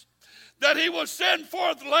harvest, that he will send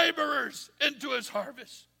forth laborers into his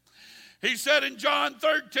harvest. He said in John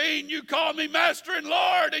 13, you call me Master and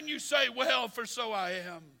Lord, and you say, well, for so I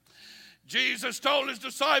am. Jesus told his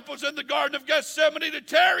disciples in the Garden of Gethsemane to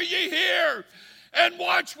tarry ye here and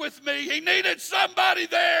watch with me. He needed somebody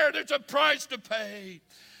there. There's a price to pay.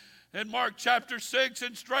 In Mark chapter 6,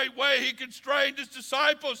 and straightway he constrained his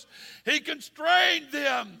disciples. He constrained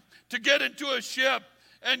them to get into a ship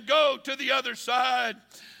and go to the other side.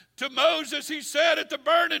 To Moses, he said at the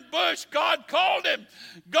burning bush, God called him.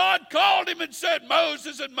 God called him and said,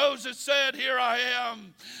 Moses, and Moses said, here I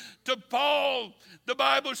am. To Paul, the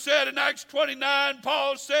Bible said in Acts 29,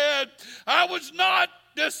 Paul said, I was not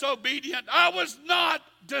disobedient. I was not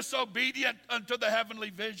disobedient unto the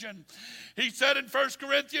heavenly vision. He said in 1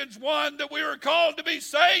 Corinthians 1 that we were called to be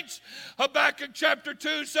saints. Habakkuk chapter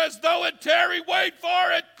 2 says, though it tarry, wait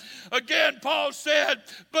for it. Again, Paul said,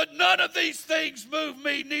 but none of these things move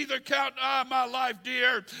me, neither count I my life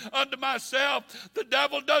dear unto myself. The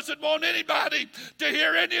devil doesn't want anybody to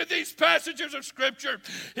hear any of these passages of Scripture.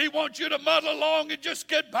 He wants you to muddle along and just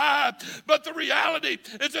get by. But the reality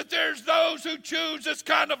is that there's those who choose this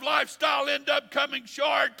kind of lifestyle end up coming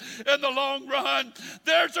short in the long run.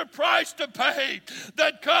 There's a price to pay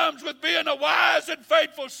that comes with being a wise and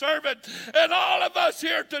faithful servant. And all of us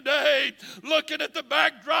here today, looking at the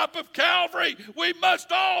backdrop of Calvary, we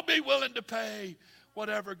must all be willing to pay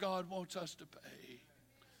whatever God wants us to pay.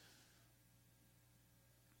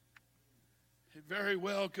 It very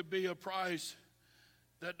well could be a price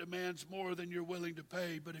that demands more than you're willing to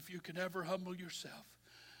pay, but if you can ever humble yourself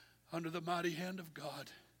under the mighty hand of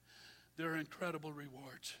God, there are incredible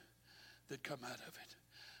rewards that come out of it.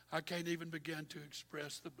 I can't even begin to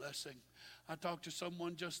express the blessing. I talked to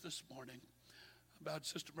someone just this morning about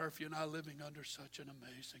Sister Murphy and I living under such an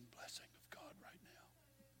amazing blessing of God right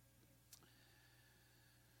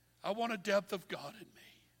now. I want a depth of God in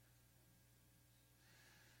me.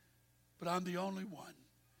 But I'm the only one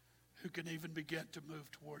who can even begin to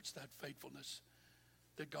move towards that faithfulness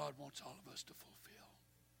that God wants all of us to fulfill.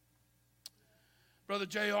 Brother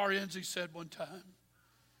J.R. Enzi said one time,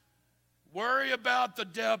 worry about the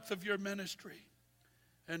depth of your ministry,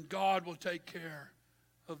 and God will take care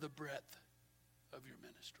of the breadth of your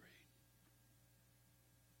ministry.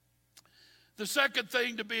 The second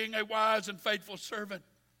thing to being a wise and faithful servant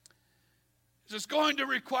is it's going to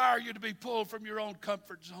require you to be pulled from your own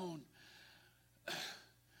comfort zone.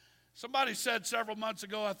 Somebody said several months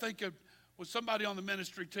ago, I think it was somebody on the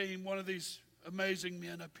ministry team, one of these amazing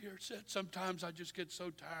men up here said, sometimes I just get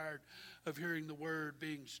so tired of hearing the word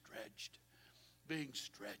being stretched. Being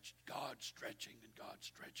stretched. God stretching and God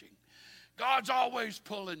stretching. God's always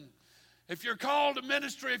pulling. If you're called to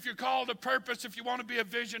ministry, if you're called to purpose, if you want to be a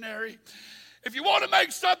visionary, if you want to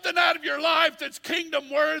make something out of your life that's kingdom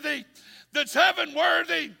worthy, that's heaven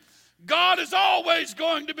worthy, God is always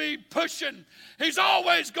going to be pushing. He's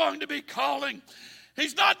always going to be calling.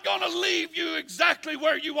 He's not going to leave you exactly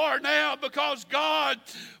where you are now, because God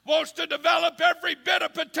wants to develop every bit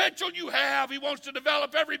of potential you have. He wants to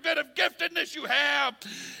develop every bit of giftedness you have.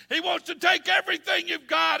 He wants to take everything you've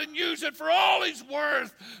got and use it for all He's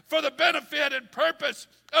worth, for the benefit and purpose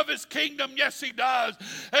of His kingdom. Yes, He does.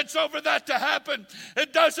 And so for that to happen,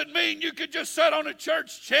 it doesn't mean you can just sit on a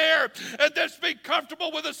church chair and just be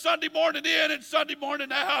comfortable with a Sunday morning in and Sunday morning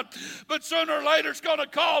out. But sooner or later it's going to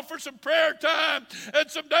call for some prayer time and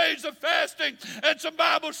some days of fasting and some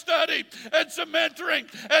Bible study and some mentoring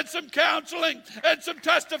and some counseling and some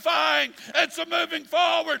testifying and some moving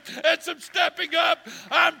forward and some stepping up.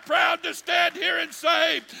 I'm proud to stand here and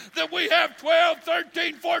say that we have 12,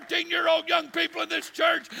 13, 14-year-old young people in this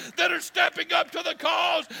church that are stepping up to the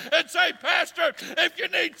cause and say, Pastor, if you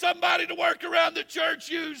need somebody to work around the church,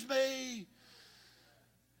 use me.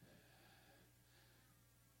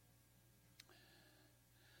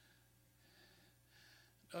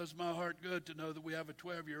 It does my heart good to know that we have a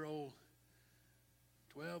 12-year-old,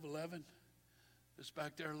 12, 11, that's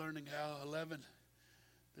back there learning how, 11,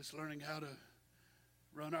 that's learning how to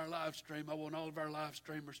run our live stream. I want all of our live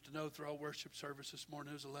streamers to know through our worship service this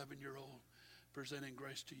morning, there's an 11-year-old presenting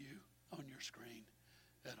grace to you on your screen,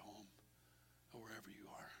 at home, or wherever you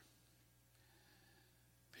are.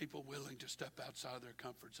 People willing to step outside their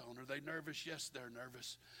comfort zone. Are they nervous? Yes, they're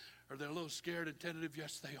nervous. Are they a little scared and tentative?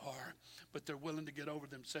 Yes, they are. But they're willing to get over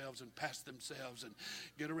themselves and past themselves and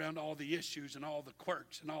get around all the issues and all the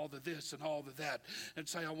quirks and all the this and all the that and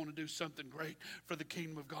say, I want to do something great for the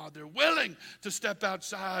kingdom of God. They're willing to step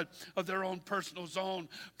outside of their own personal zone.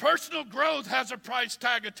 Personal growth has a price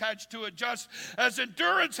tag attached to it. Just as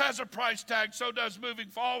endurance has a price tag, so does moving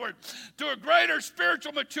forward to a greater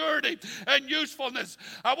spiritual maturity and usefulness.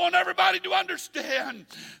 I want everybody to understand,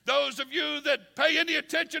 those of you that pay any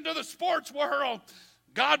attention to the sports world,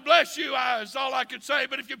 God bless you, is all I can say.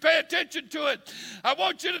 But if you pay attention to it, I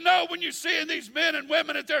want you to know when you're seeing these men and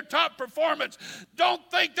women at their top performance, don't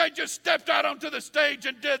think they just stepped out onto the stage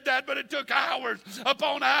and did that, but it took hours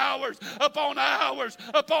upon hours upon hours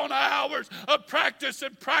upon hours of practice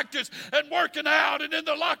and working out and in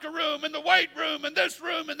the locker room, in the weight room, in this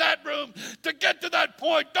room, in that room to get to that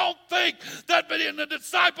point. Don't think that being a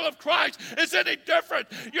disciple of Christ is any different.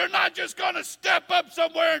 You're not just going to step up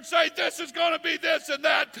somewhere and say, this is going to be this and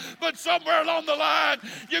that, but somewhere along the line,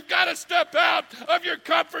 you've got to step out of your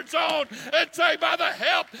comfort zone and say, by the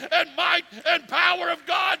help and might and power of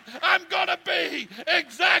God, I'm going to be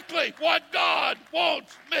exactly what God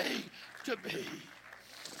wants me to be.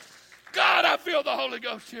 God, I feel the Holy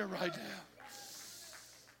Ghost here right now.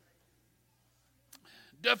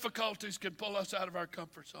 Difficulties can pull us out of our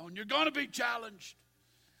comfort zone. You're going to be challenged.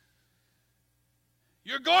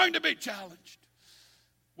 You're going to be challenged.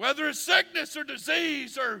 Whether it's sickness or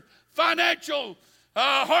disease or financial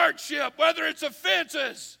hardship, whether it's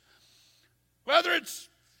offenses, whether it's,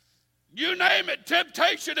 you name it,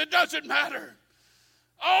 temptation, it doesn't matter.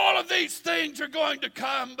 All of these things are going to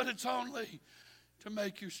come, but it's only to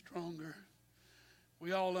make you stronger.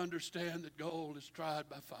 We all understand that gold is tried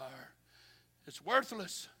by fire. It's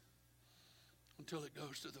worthless until it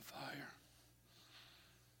goes to the fire.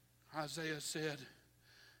 Isaiah said,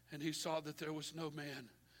 and he saw that there was no man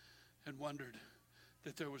and wondered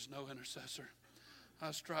that there was no intercessor.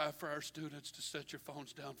 I strive for our students to set your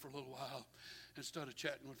phones down for a little while. Instead of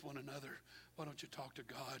chatting with one another, why don't you talk to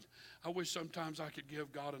God? I wish sometimes I could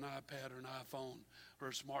give God an iPad or an iPhone or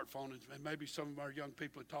a smartphone, and maybe some of our young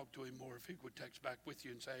people would talk to him more if he would text back with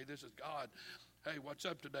you and say, hey, this is God. Hey, what's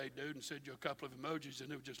up today, dude? And send you a couple of emojis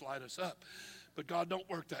and it would just light us up. But God don't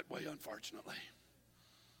work that way, unfortunately.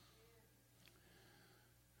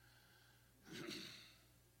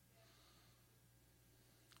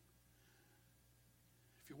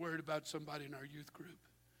 Worried about somebody in our youth group,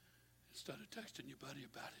 instead of texting your buddy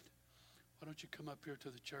about it, why don't you come up here to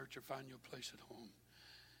the church or find you a place at home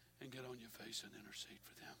and get on your face and intercede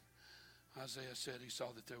for them? Isaiah said he saw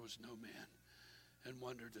that there was no man and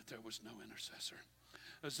wondered that there was no intercessor.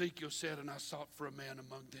 Ezekiel said, and I sought for a man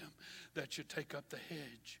among them that should take up the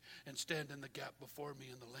hedge and stand in the gap before me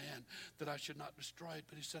in the land, that I should not destroy it.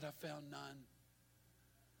 But he said, I found none.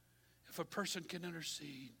 If a person can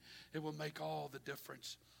intercede, it will make all the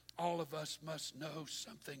difference. All of us must know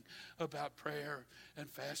something about prayer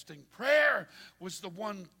and fasting. Prayer was the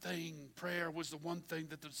one thing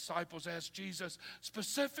that the disciples asked Jesus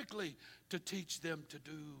specifically to teach them to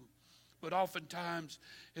do. But oftentimes,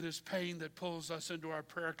 it is pain that pulls us into our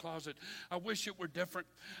prayer closet. I wish it were different.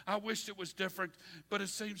 I wish it was different. But it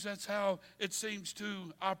seems that's how it seems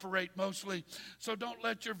to operate mostly. So don't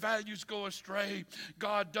let your values go astray.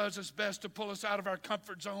 God does his best to pull us out of our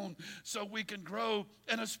comfort zone so we can grow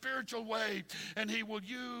in a spiritual way. And he will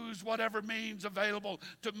use whatever means available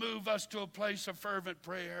to move us to a place of fervent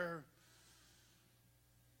prayer.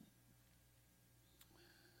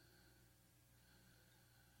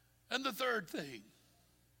 And the third thing,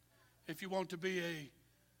 if you want to be a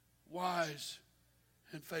wise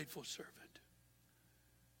and faithful servant,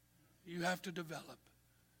 you have to develop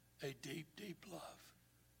a deep, deep love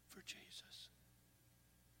for Jesus.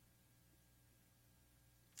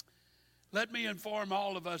 Let me inform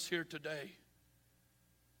all of us here today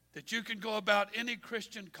that you can go about any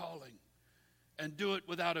Christian calling and do it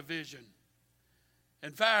without a vision.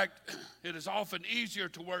 In fact, it is often easier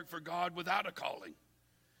to work for God without a calling,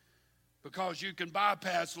 because you can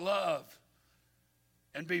bypass love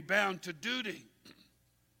and be bound to duty,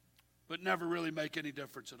 but never really make any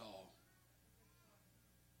difference at all.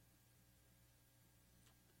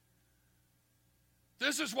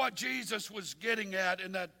 This is what Jesus was getting at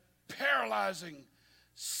in that paralyzing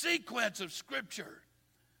sequence of Scripture.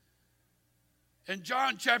 In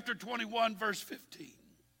John chapter 21, verse 15.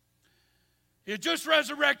 He had just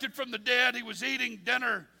resurrected from the dead. He was eating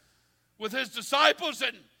dinner with his disciples,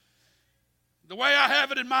 and the way I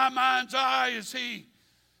have it in my mind's eye is he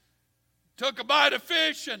took a bite of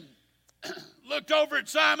fish and looked over at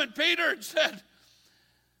Simon Peter and said,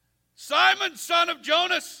 Simon, son of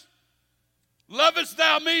Jonas, lovest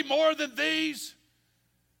thou me more than these?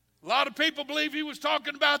 A lot of people believe he was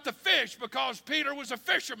talking about the fish because Peter was a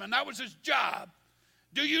fisherman. That was his job.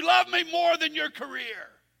 Do you love me more than your career?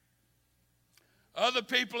 Other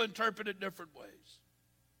people interpret it different ways.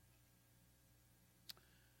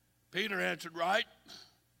 Peter answered right.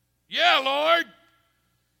 Yeah, Lord,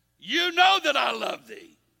 you know that I love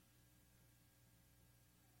thee.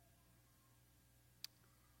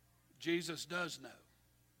 Jesus does know.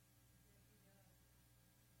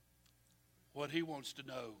 What he wants to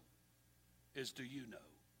know is, do you know?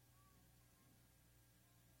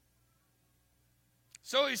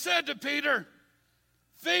 So he said to Peter,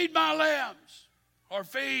 feed my lambs, or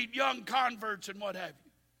feed young converts and what have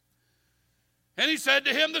you. And he said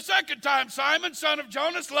to him the second time, Simon, son of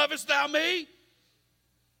Jonas, lovest thou me?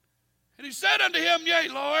 And he said unto him, Yea,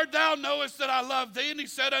 Lord, thou knowest that I love thee. And he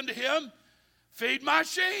said unto him, feed my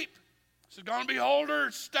sheep. This is going to be older,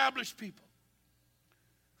 established people.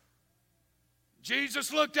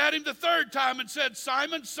 Jesus looked at him the third time and said,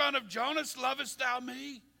 Simon, son of Jonas, lovest thou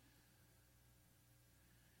me?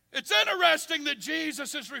 It's interesting that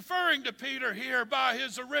Jesus is referring to Peter here by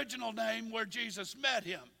his original name where Jesus met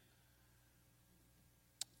him.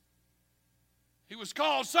 He was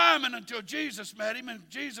called Simon until Jesus met him, and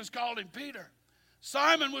Jesus called him Peter.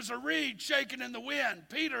 Simon was a reed shaken in the wind.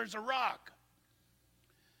 Peter is a rock.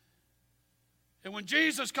 And when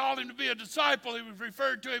Jesus called him to be a disciple, he was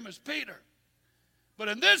referred to him as Peter. But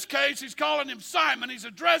in this case, he's calling him Simon. He's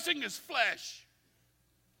addressing his flesh.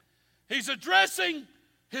 He's addressing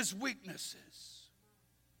his weaknesses.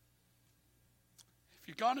 If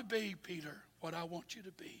you're going to be, Peter, what I want you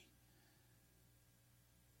to be,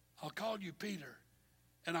 I'll call you Peter,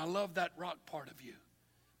 and I love that rock part of you,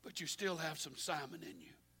 but you still have some Simon in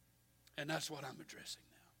you, and that's what I'm addressing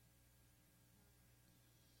now.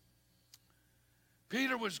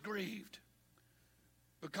 Peter was grieved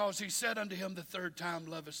because he said unto him the third time,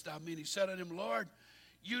 lovest thou me? And he said unto him, Lord,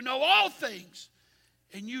 you know all things,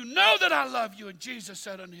 and you know that I love you. And Jesus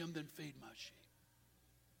said unto him, then feed my sheep.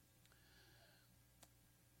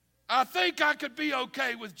 I think I could be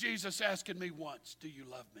okay with Jesus asking me once, do you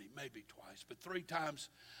love me? Maybe twice, but 3 times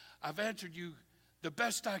I've answered you the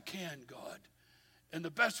best I can, God, and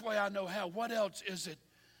the best way I know how. What else is it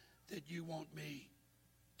that you want me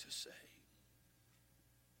to say?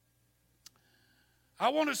 I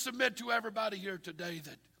want to submit to everybody here today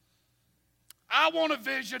that I want a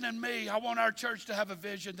vision in me. I want our church to have a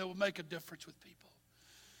vision that will make a difference with people.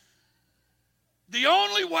 The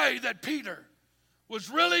only way that Peter was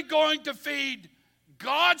really going to feed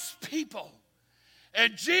God's people,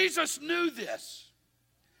 and Jesus knew this,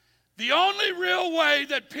 the only real way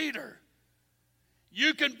that Peter,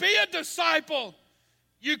 you can be a disciple,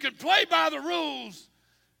 you can play by the rules,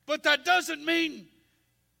 but that doesn't mean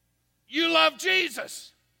you love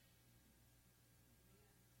Jesus.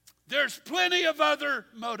 There's plenty of other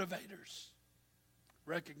motivators.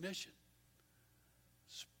 Recognition,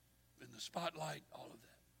 in the spotlight, all of that.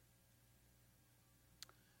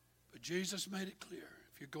 But Jesus made it clear,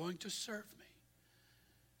 if you're going to serve me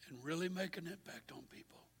and really make an impact on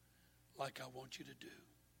people like I want you to do,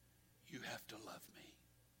 you have to love me.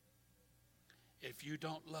 If you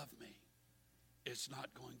don't love me, it's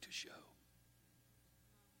not going to show.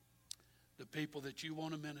 The people that you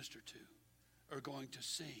want to minister to are going to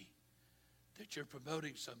see that you're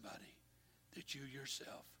promoting somebody that you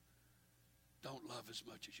yourself don't love as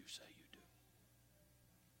much as you say you do.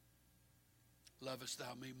 Lovest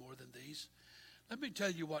thou me more than these? Let me tell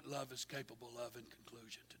you what love is capable of in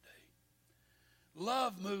conclusion today.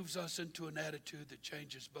 Love moves us into an attitude that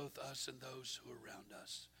changes both us and those who are around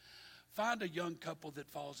us. Find a young couple that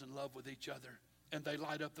falls in love with each other and they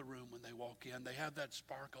light up the room when they walk in. They have that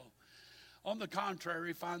sparkle. On the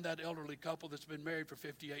contrary, find that elderly couple that's been married for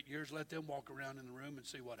 58 years. Let them walk around in the room and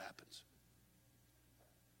see what happens.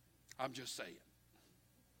 I'm just saying.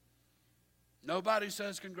 Nobody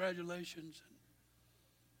says congratulations.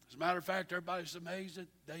 As a matter of fact, everybody's amazed that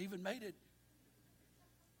they even made it.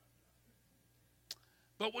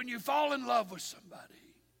 But when you fall in love with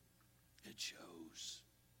somebody, it shows.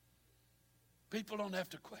 People don't have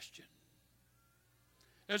to question.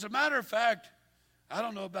 As a matter of fact, I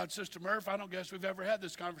don't know about Sister Murph. I don't guess we've ever had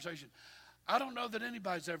this conversation. I don't know that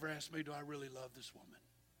anybody's ever asked me, do I really love this woman?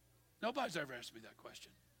 Nobody's ever asked me that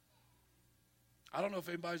question. I don't know if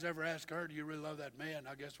anybody's ever asked her, do you really love that man?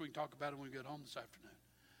 I guess we can talk about it when we get home this afternoon.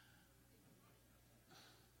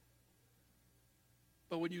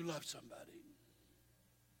 But when you love somebody,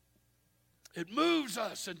 it moves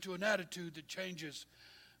us into an attitude that changes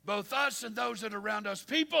both us and those that are around us.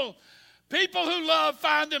 People who love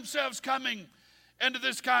find themselves coming into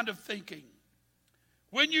this kind of thinking.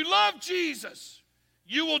 When you love Jesus,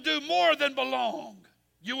 you will do more than belong.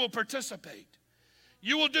 You will participate.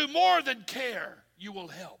 You will do more than care. You will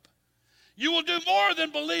help. You will do more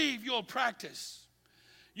than believe. You will practice.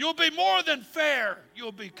 You'll be more than fair.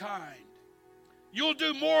 You'll be kind. You'll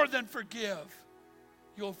do more than forgive.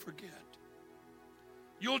 You'll forget.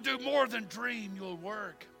 You'll do more than dream. You'll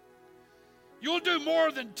work. You'll do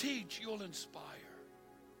more than teach. You'll inspire.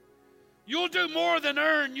 You'll do more than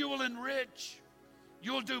earn. You will enrich.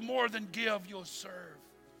 You'll do more than give, you'll serve.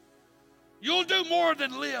 You'll do more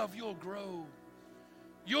than live, you'll grow.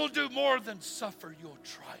 You'll do more than suffer, you'll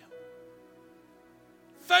triumph.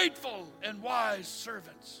 Faithful and wise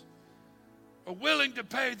servants are willing to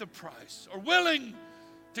pay the price, are willing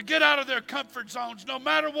to get out of their comfort zones, no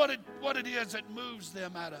matter what it is that moves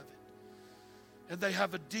them out of it. And they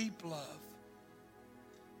have a deep love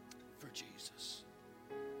for Jesus.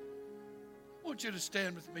 I want you to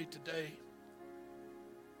stand with me today.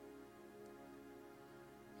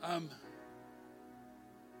 I'm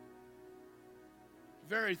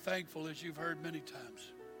very thankful, as you've heard many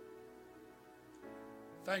times.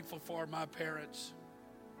 Thankful for my parents.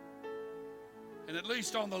 And at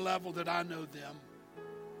least on the level that I know them.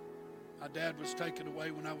 My dad was taken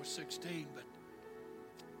away when I was 16, but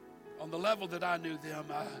on the level that I knew them,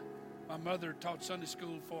 my mother taught Sunday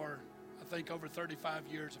school for, I think, over 35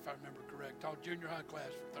 years, if I remember correct. Taught junior high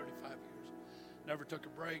class for 35 years. Never took a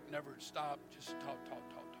break, never stopped, just taught.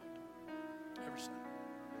 Every Sunday.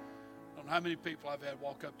 I don't know how many people I've had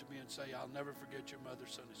walk up to me and say, I'll never forget your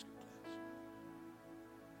mother's Sunday school class.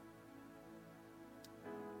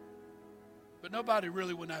 But nobody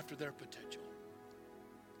really went after their potential.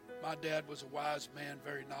 My dad was a wise man,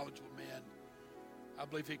 very knowledgeable man. I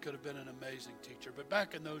believe he could have been an amazing teacher. But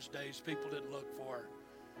back in those days, people didn't look for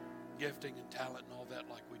gifting and talent and all that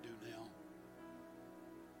like we do now.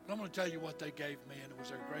 But I'm going to tell you what they gave me, and it was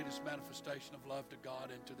their greatest manifestation of love to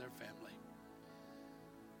God and to their family.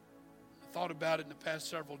 I thought about it in the past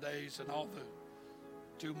several days and all the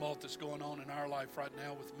tumult that's going on in our life right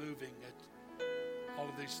now with moving. All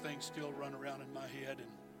of these things still run around in my head.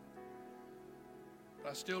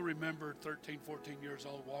 But I still remember 13, 14 years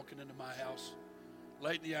old walking into my house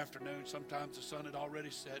late in the afternoon. Sometimes the sun had already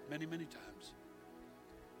set many, many times.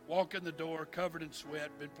 Walk in the door, covered in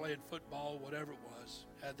sweat, been playing football, whatever it was.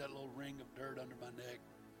 Had that little ring of dirt under my neck.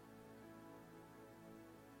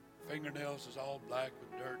 Fingernails is all black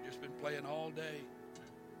with dirt. Just been playing all day.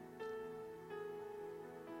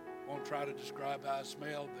 Won't try to describe how I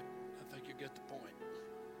smell, but I think you get the point.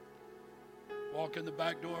 Walk in the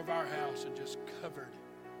back door of our house and just covered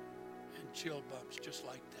in chill bumps, just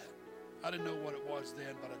like that. I didn't know what it was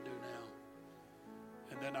then, but I do now.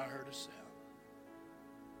 And then I heard a sound.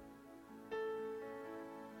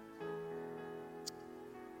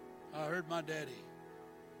 I heard my daddy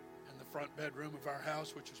in the front bedroom of our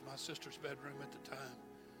house, which was my sister's bedroom at the time,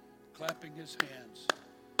 clapping his hands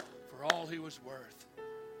for all he was worth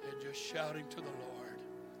and just shouting to the Lord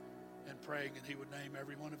and praying. And he would name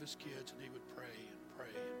every one of his kids, and he would pray and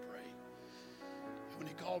pray and pray. And when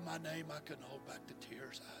he called my name, I couldn't hold back the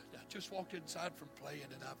tears. I just walked inside from playing,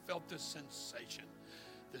 and I felt this sensation,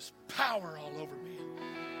 this power all over me.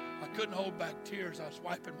 And I couldn't hold back tears. I was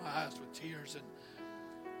wiping my eyes with tears, and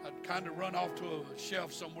I'd kind of run off to a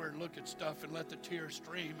shelf somewhere and look at stuff and let the tears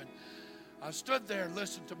stream. And I stood there and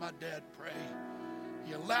listened to my dad pray.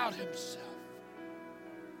 He allowed himself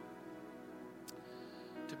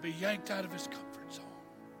to be yanked out of his comfort zone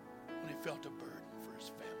when he felt a burden for his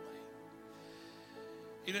family.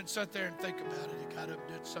 He didn't sit there and think about it. He got up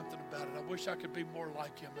and did something about it. I wish I could be more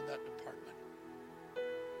like him in that department.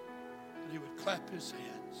 And he would clap his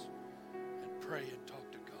hands and pray and talk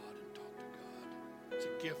to God and talk to God. It's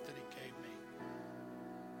a gift that he gave me.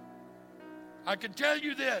 I can tell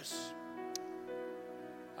you this.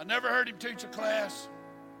 I never heard him teach a class.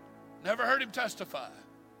 Never heard him testify.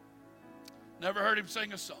 Never heard him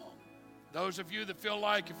sing a song. Those of you that feel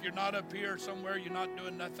like if you're not up here somewhere, you're not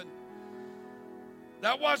doing nothing.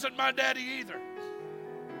 That wasn't my daddy either.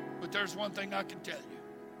 But there's one thing I can tell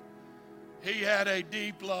you. He had a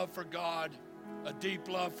deep love for God, a deep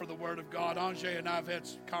love for the Word of God. Anjay and I have had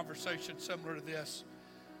conversations similar to this.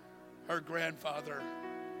 Her grandfather,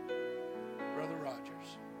 Brother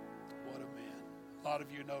Rogers. What a man. A lot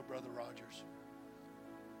of you know Brother Rogers.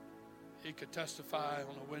 He could testify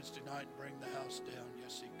on a Wednesday night and bring the house down.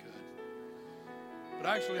 Yes, he could. But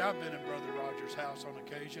actually, I've been in Brother Rogers' house on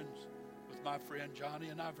occasions with my friend Johnny,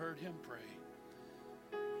 and I've heard him pray.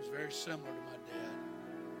 It was very similar to my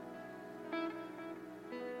dad.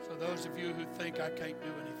 So those of you who think I can't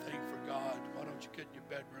do anything for God, why don't you get in your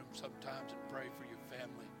bedroom sometimes and pray for your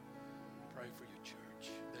family, pray for your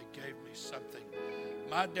church. They gave me something.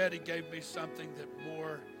 My daddy gave me something that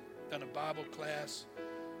more than a Bible class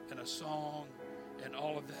and a song and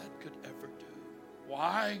all of that could ever do.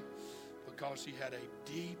 Why? Because he had a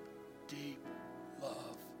deep, deep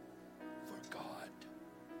love for God.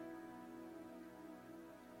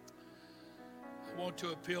 I want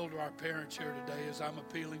to appeal to our parents here today as I'm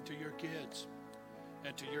appealing to your kids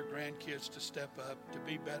and to your grandkids to step up, to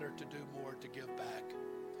be better, to do more, to give back.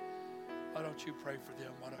 Why don't you pray for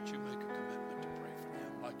them? Why don't you make a commitment to pray for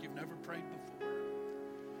them like you've never prayed before?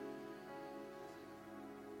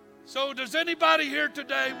 So does anybody here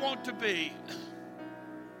today want to be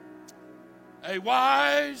a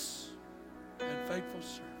wise and faithful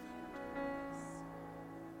servant?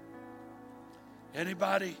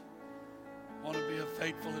 Anybody want to be a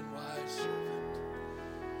faithful and wise servant?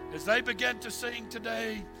 As they begin to sing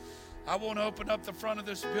today, I want to open up the front of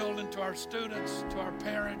this building to our students, to our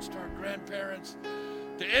parents, to our grandparents,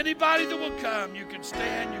 to anybody that will come. You can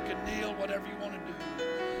stand, you can kneel, whatever you want to do.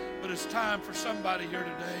 But it's time for somebody here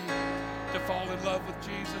today to fall in love with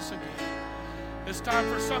Jesus again. It's time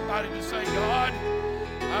for somebody to say, God,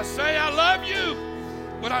 I say I love you,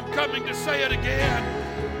 but I'm coming to say it again.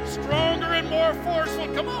 Stronger and more forceful.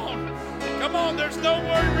 Come on. Come on. There's no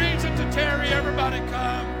more reason to tarry. Everybody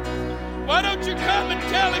come. Why don't you come and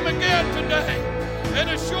tell him again today and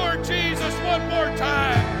assure Jesus one more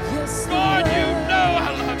time. Yes, God, you know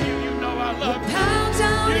I love you. You know I love you. Pound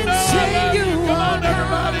down You and know I say love you. you Come are on,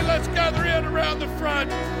 everybody. God. Let's gather in around the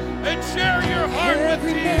front and share your heart with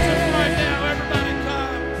Every Jesus man. right now. Everybody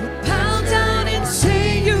come. Pound down and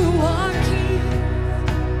say you are King.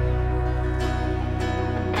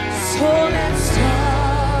 So let's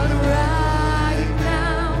start right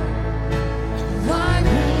now. Why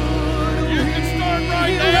would You can start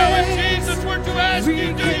right now. If Jesus were to ask you,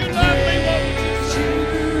 do you love me? What would you say?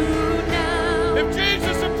 now? If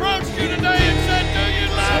Jesus approached you today and said, do you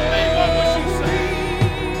love me? What would you say?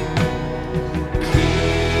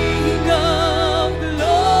 King of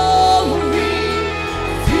glory,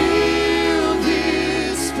 fill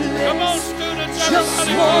this place. Come on, students. Just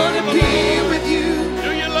Everybody wanna come. be with you. Do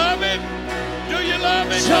you love him? Do you love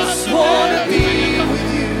him? Just Love him. wanna Do be you love with him?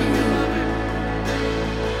 you.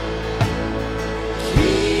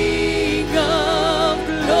 King of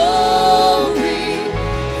glory,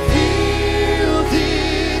 fill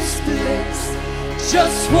this place.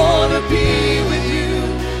 Just wanna be with you.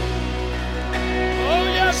 Oh,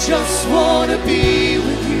 yes. Just wanna be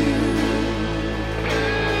with you.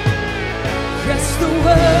 Yes, the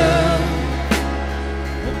world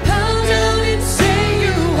will bow down and say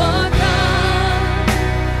you are God.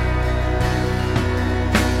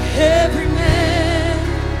 Every man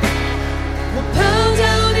will bow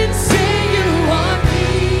down and say you are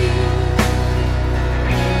King.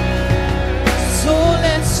 So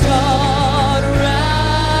let's start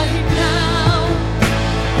right now.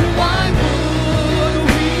 Why would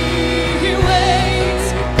we wait?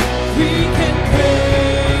 We can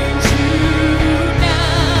praise you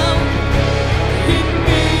now in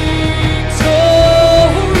victory.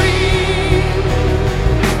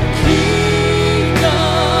 King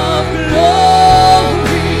of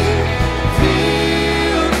glory,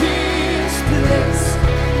 fill this place.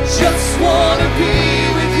 Just wanna be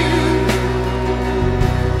with you.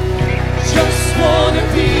 Just wanna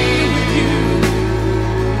be with you.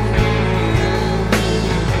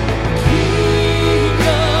 King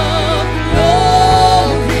of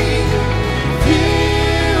glory,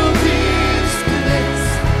 fill this place.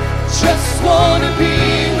 Just wanna be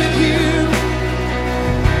with you.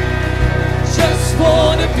 Just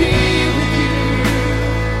wanna be with you.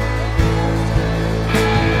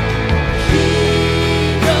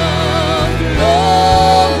 King of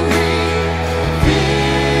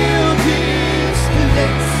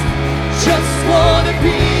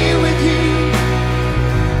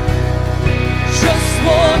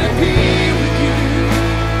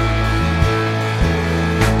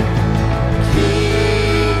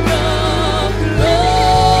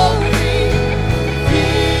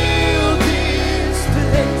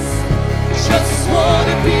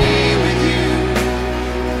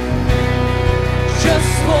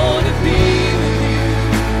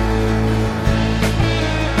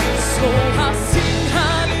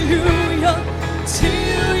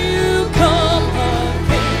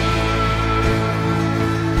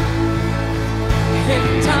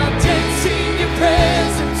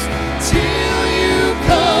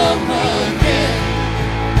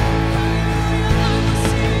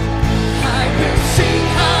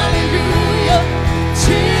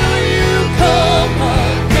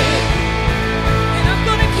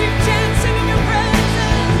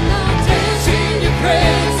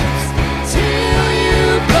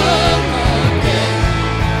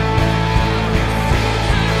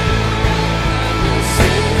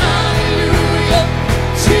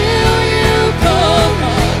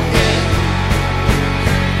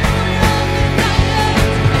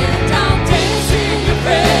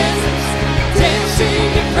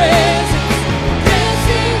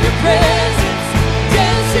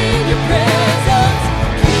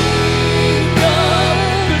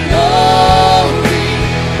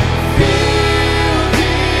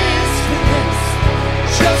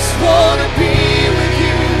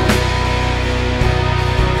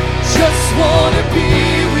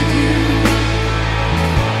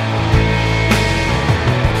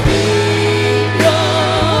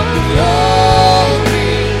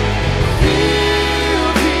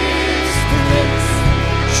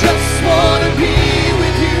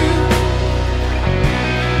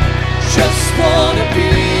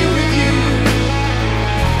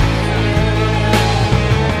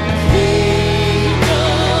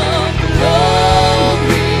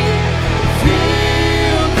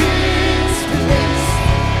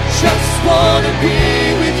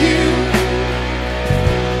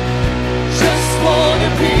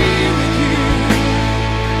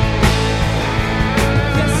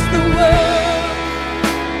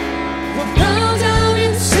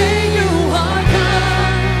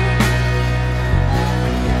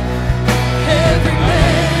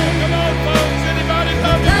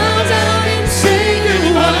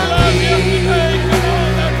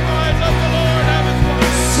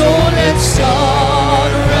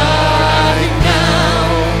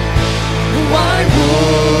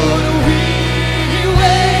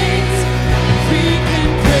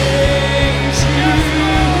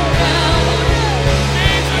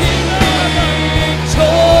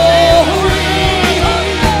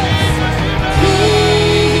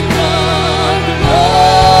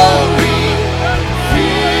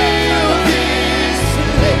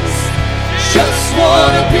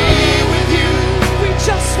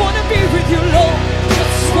you, Lord.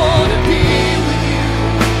 Just wanna be with you.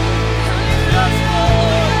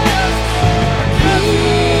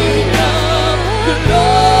 King of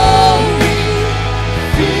glory,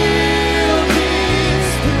 fill this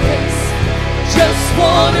place. Just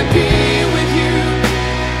wanna be with you.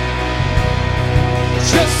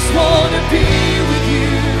 Just wanna be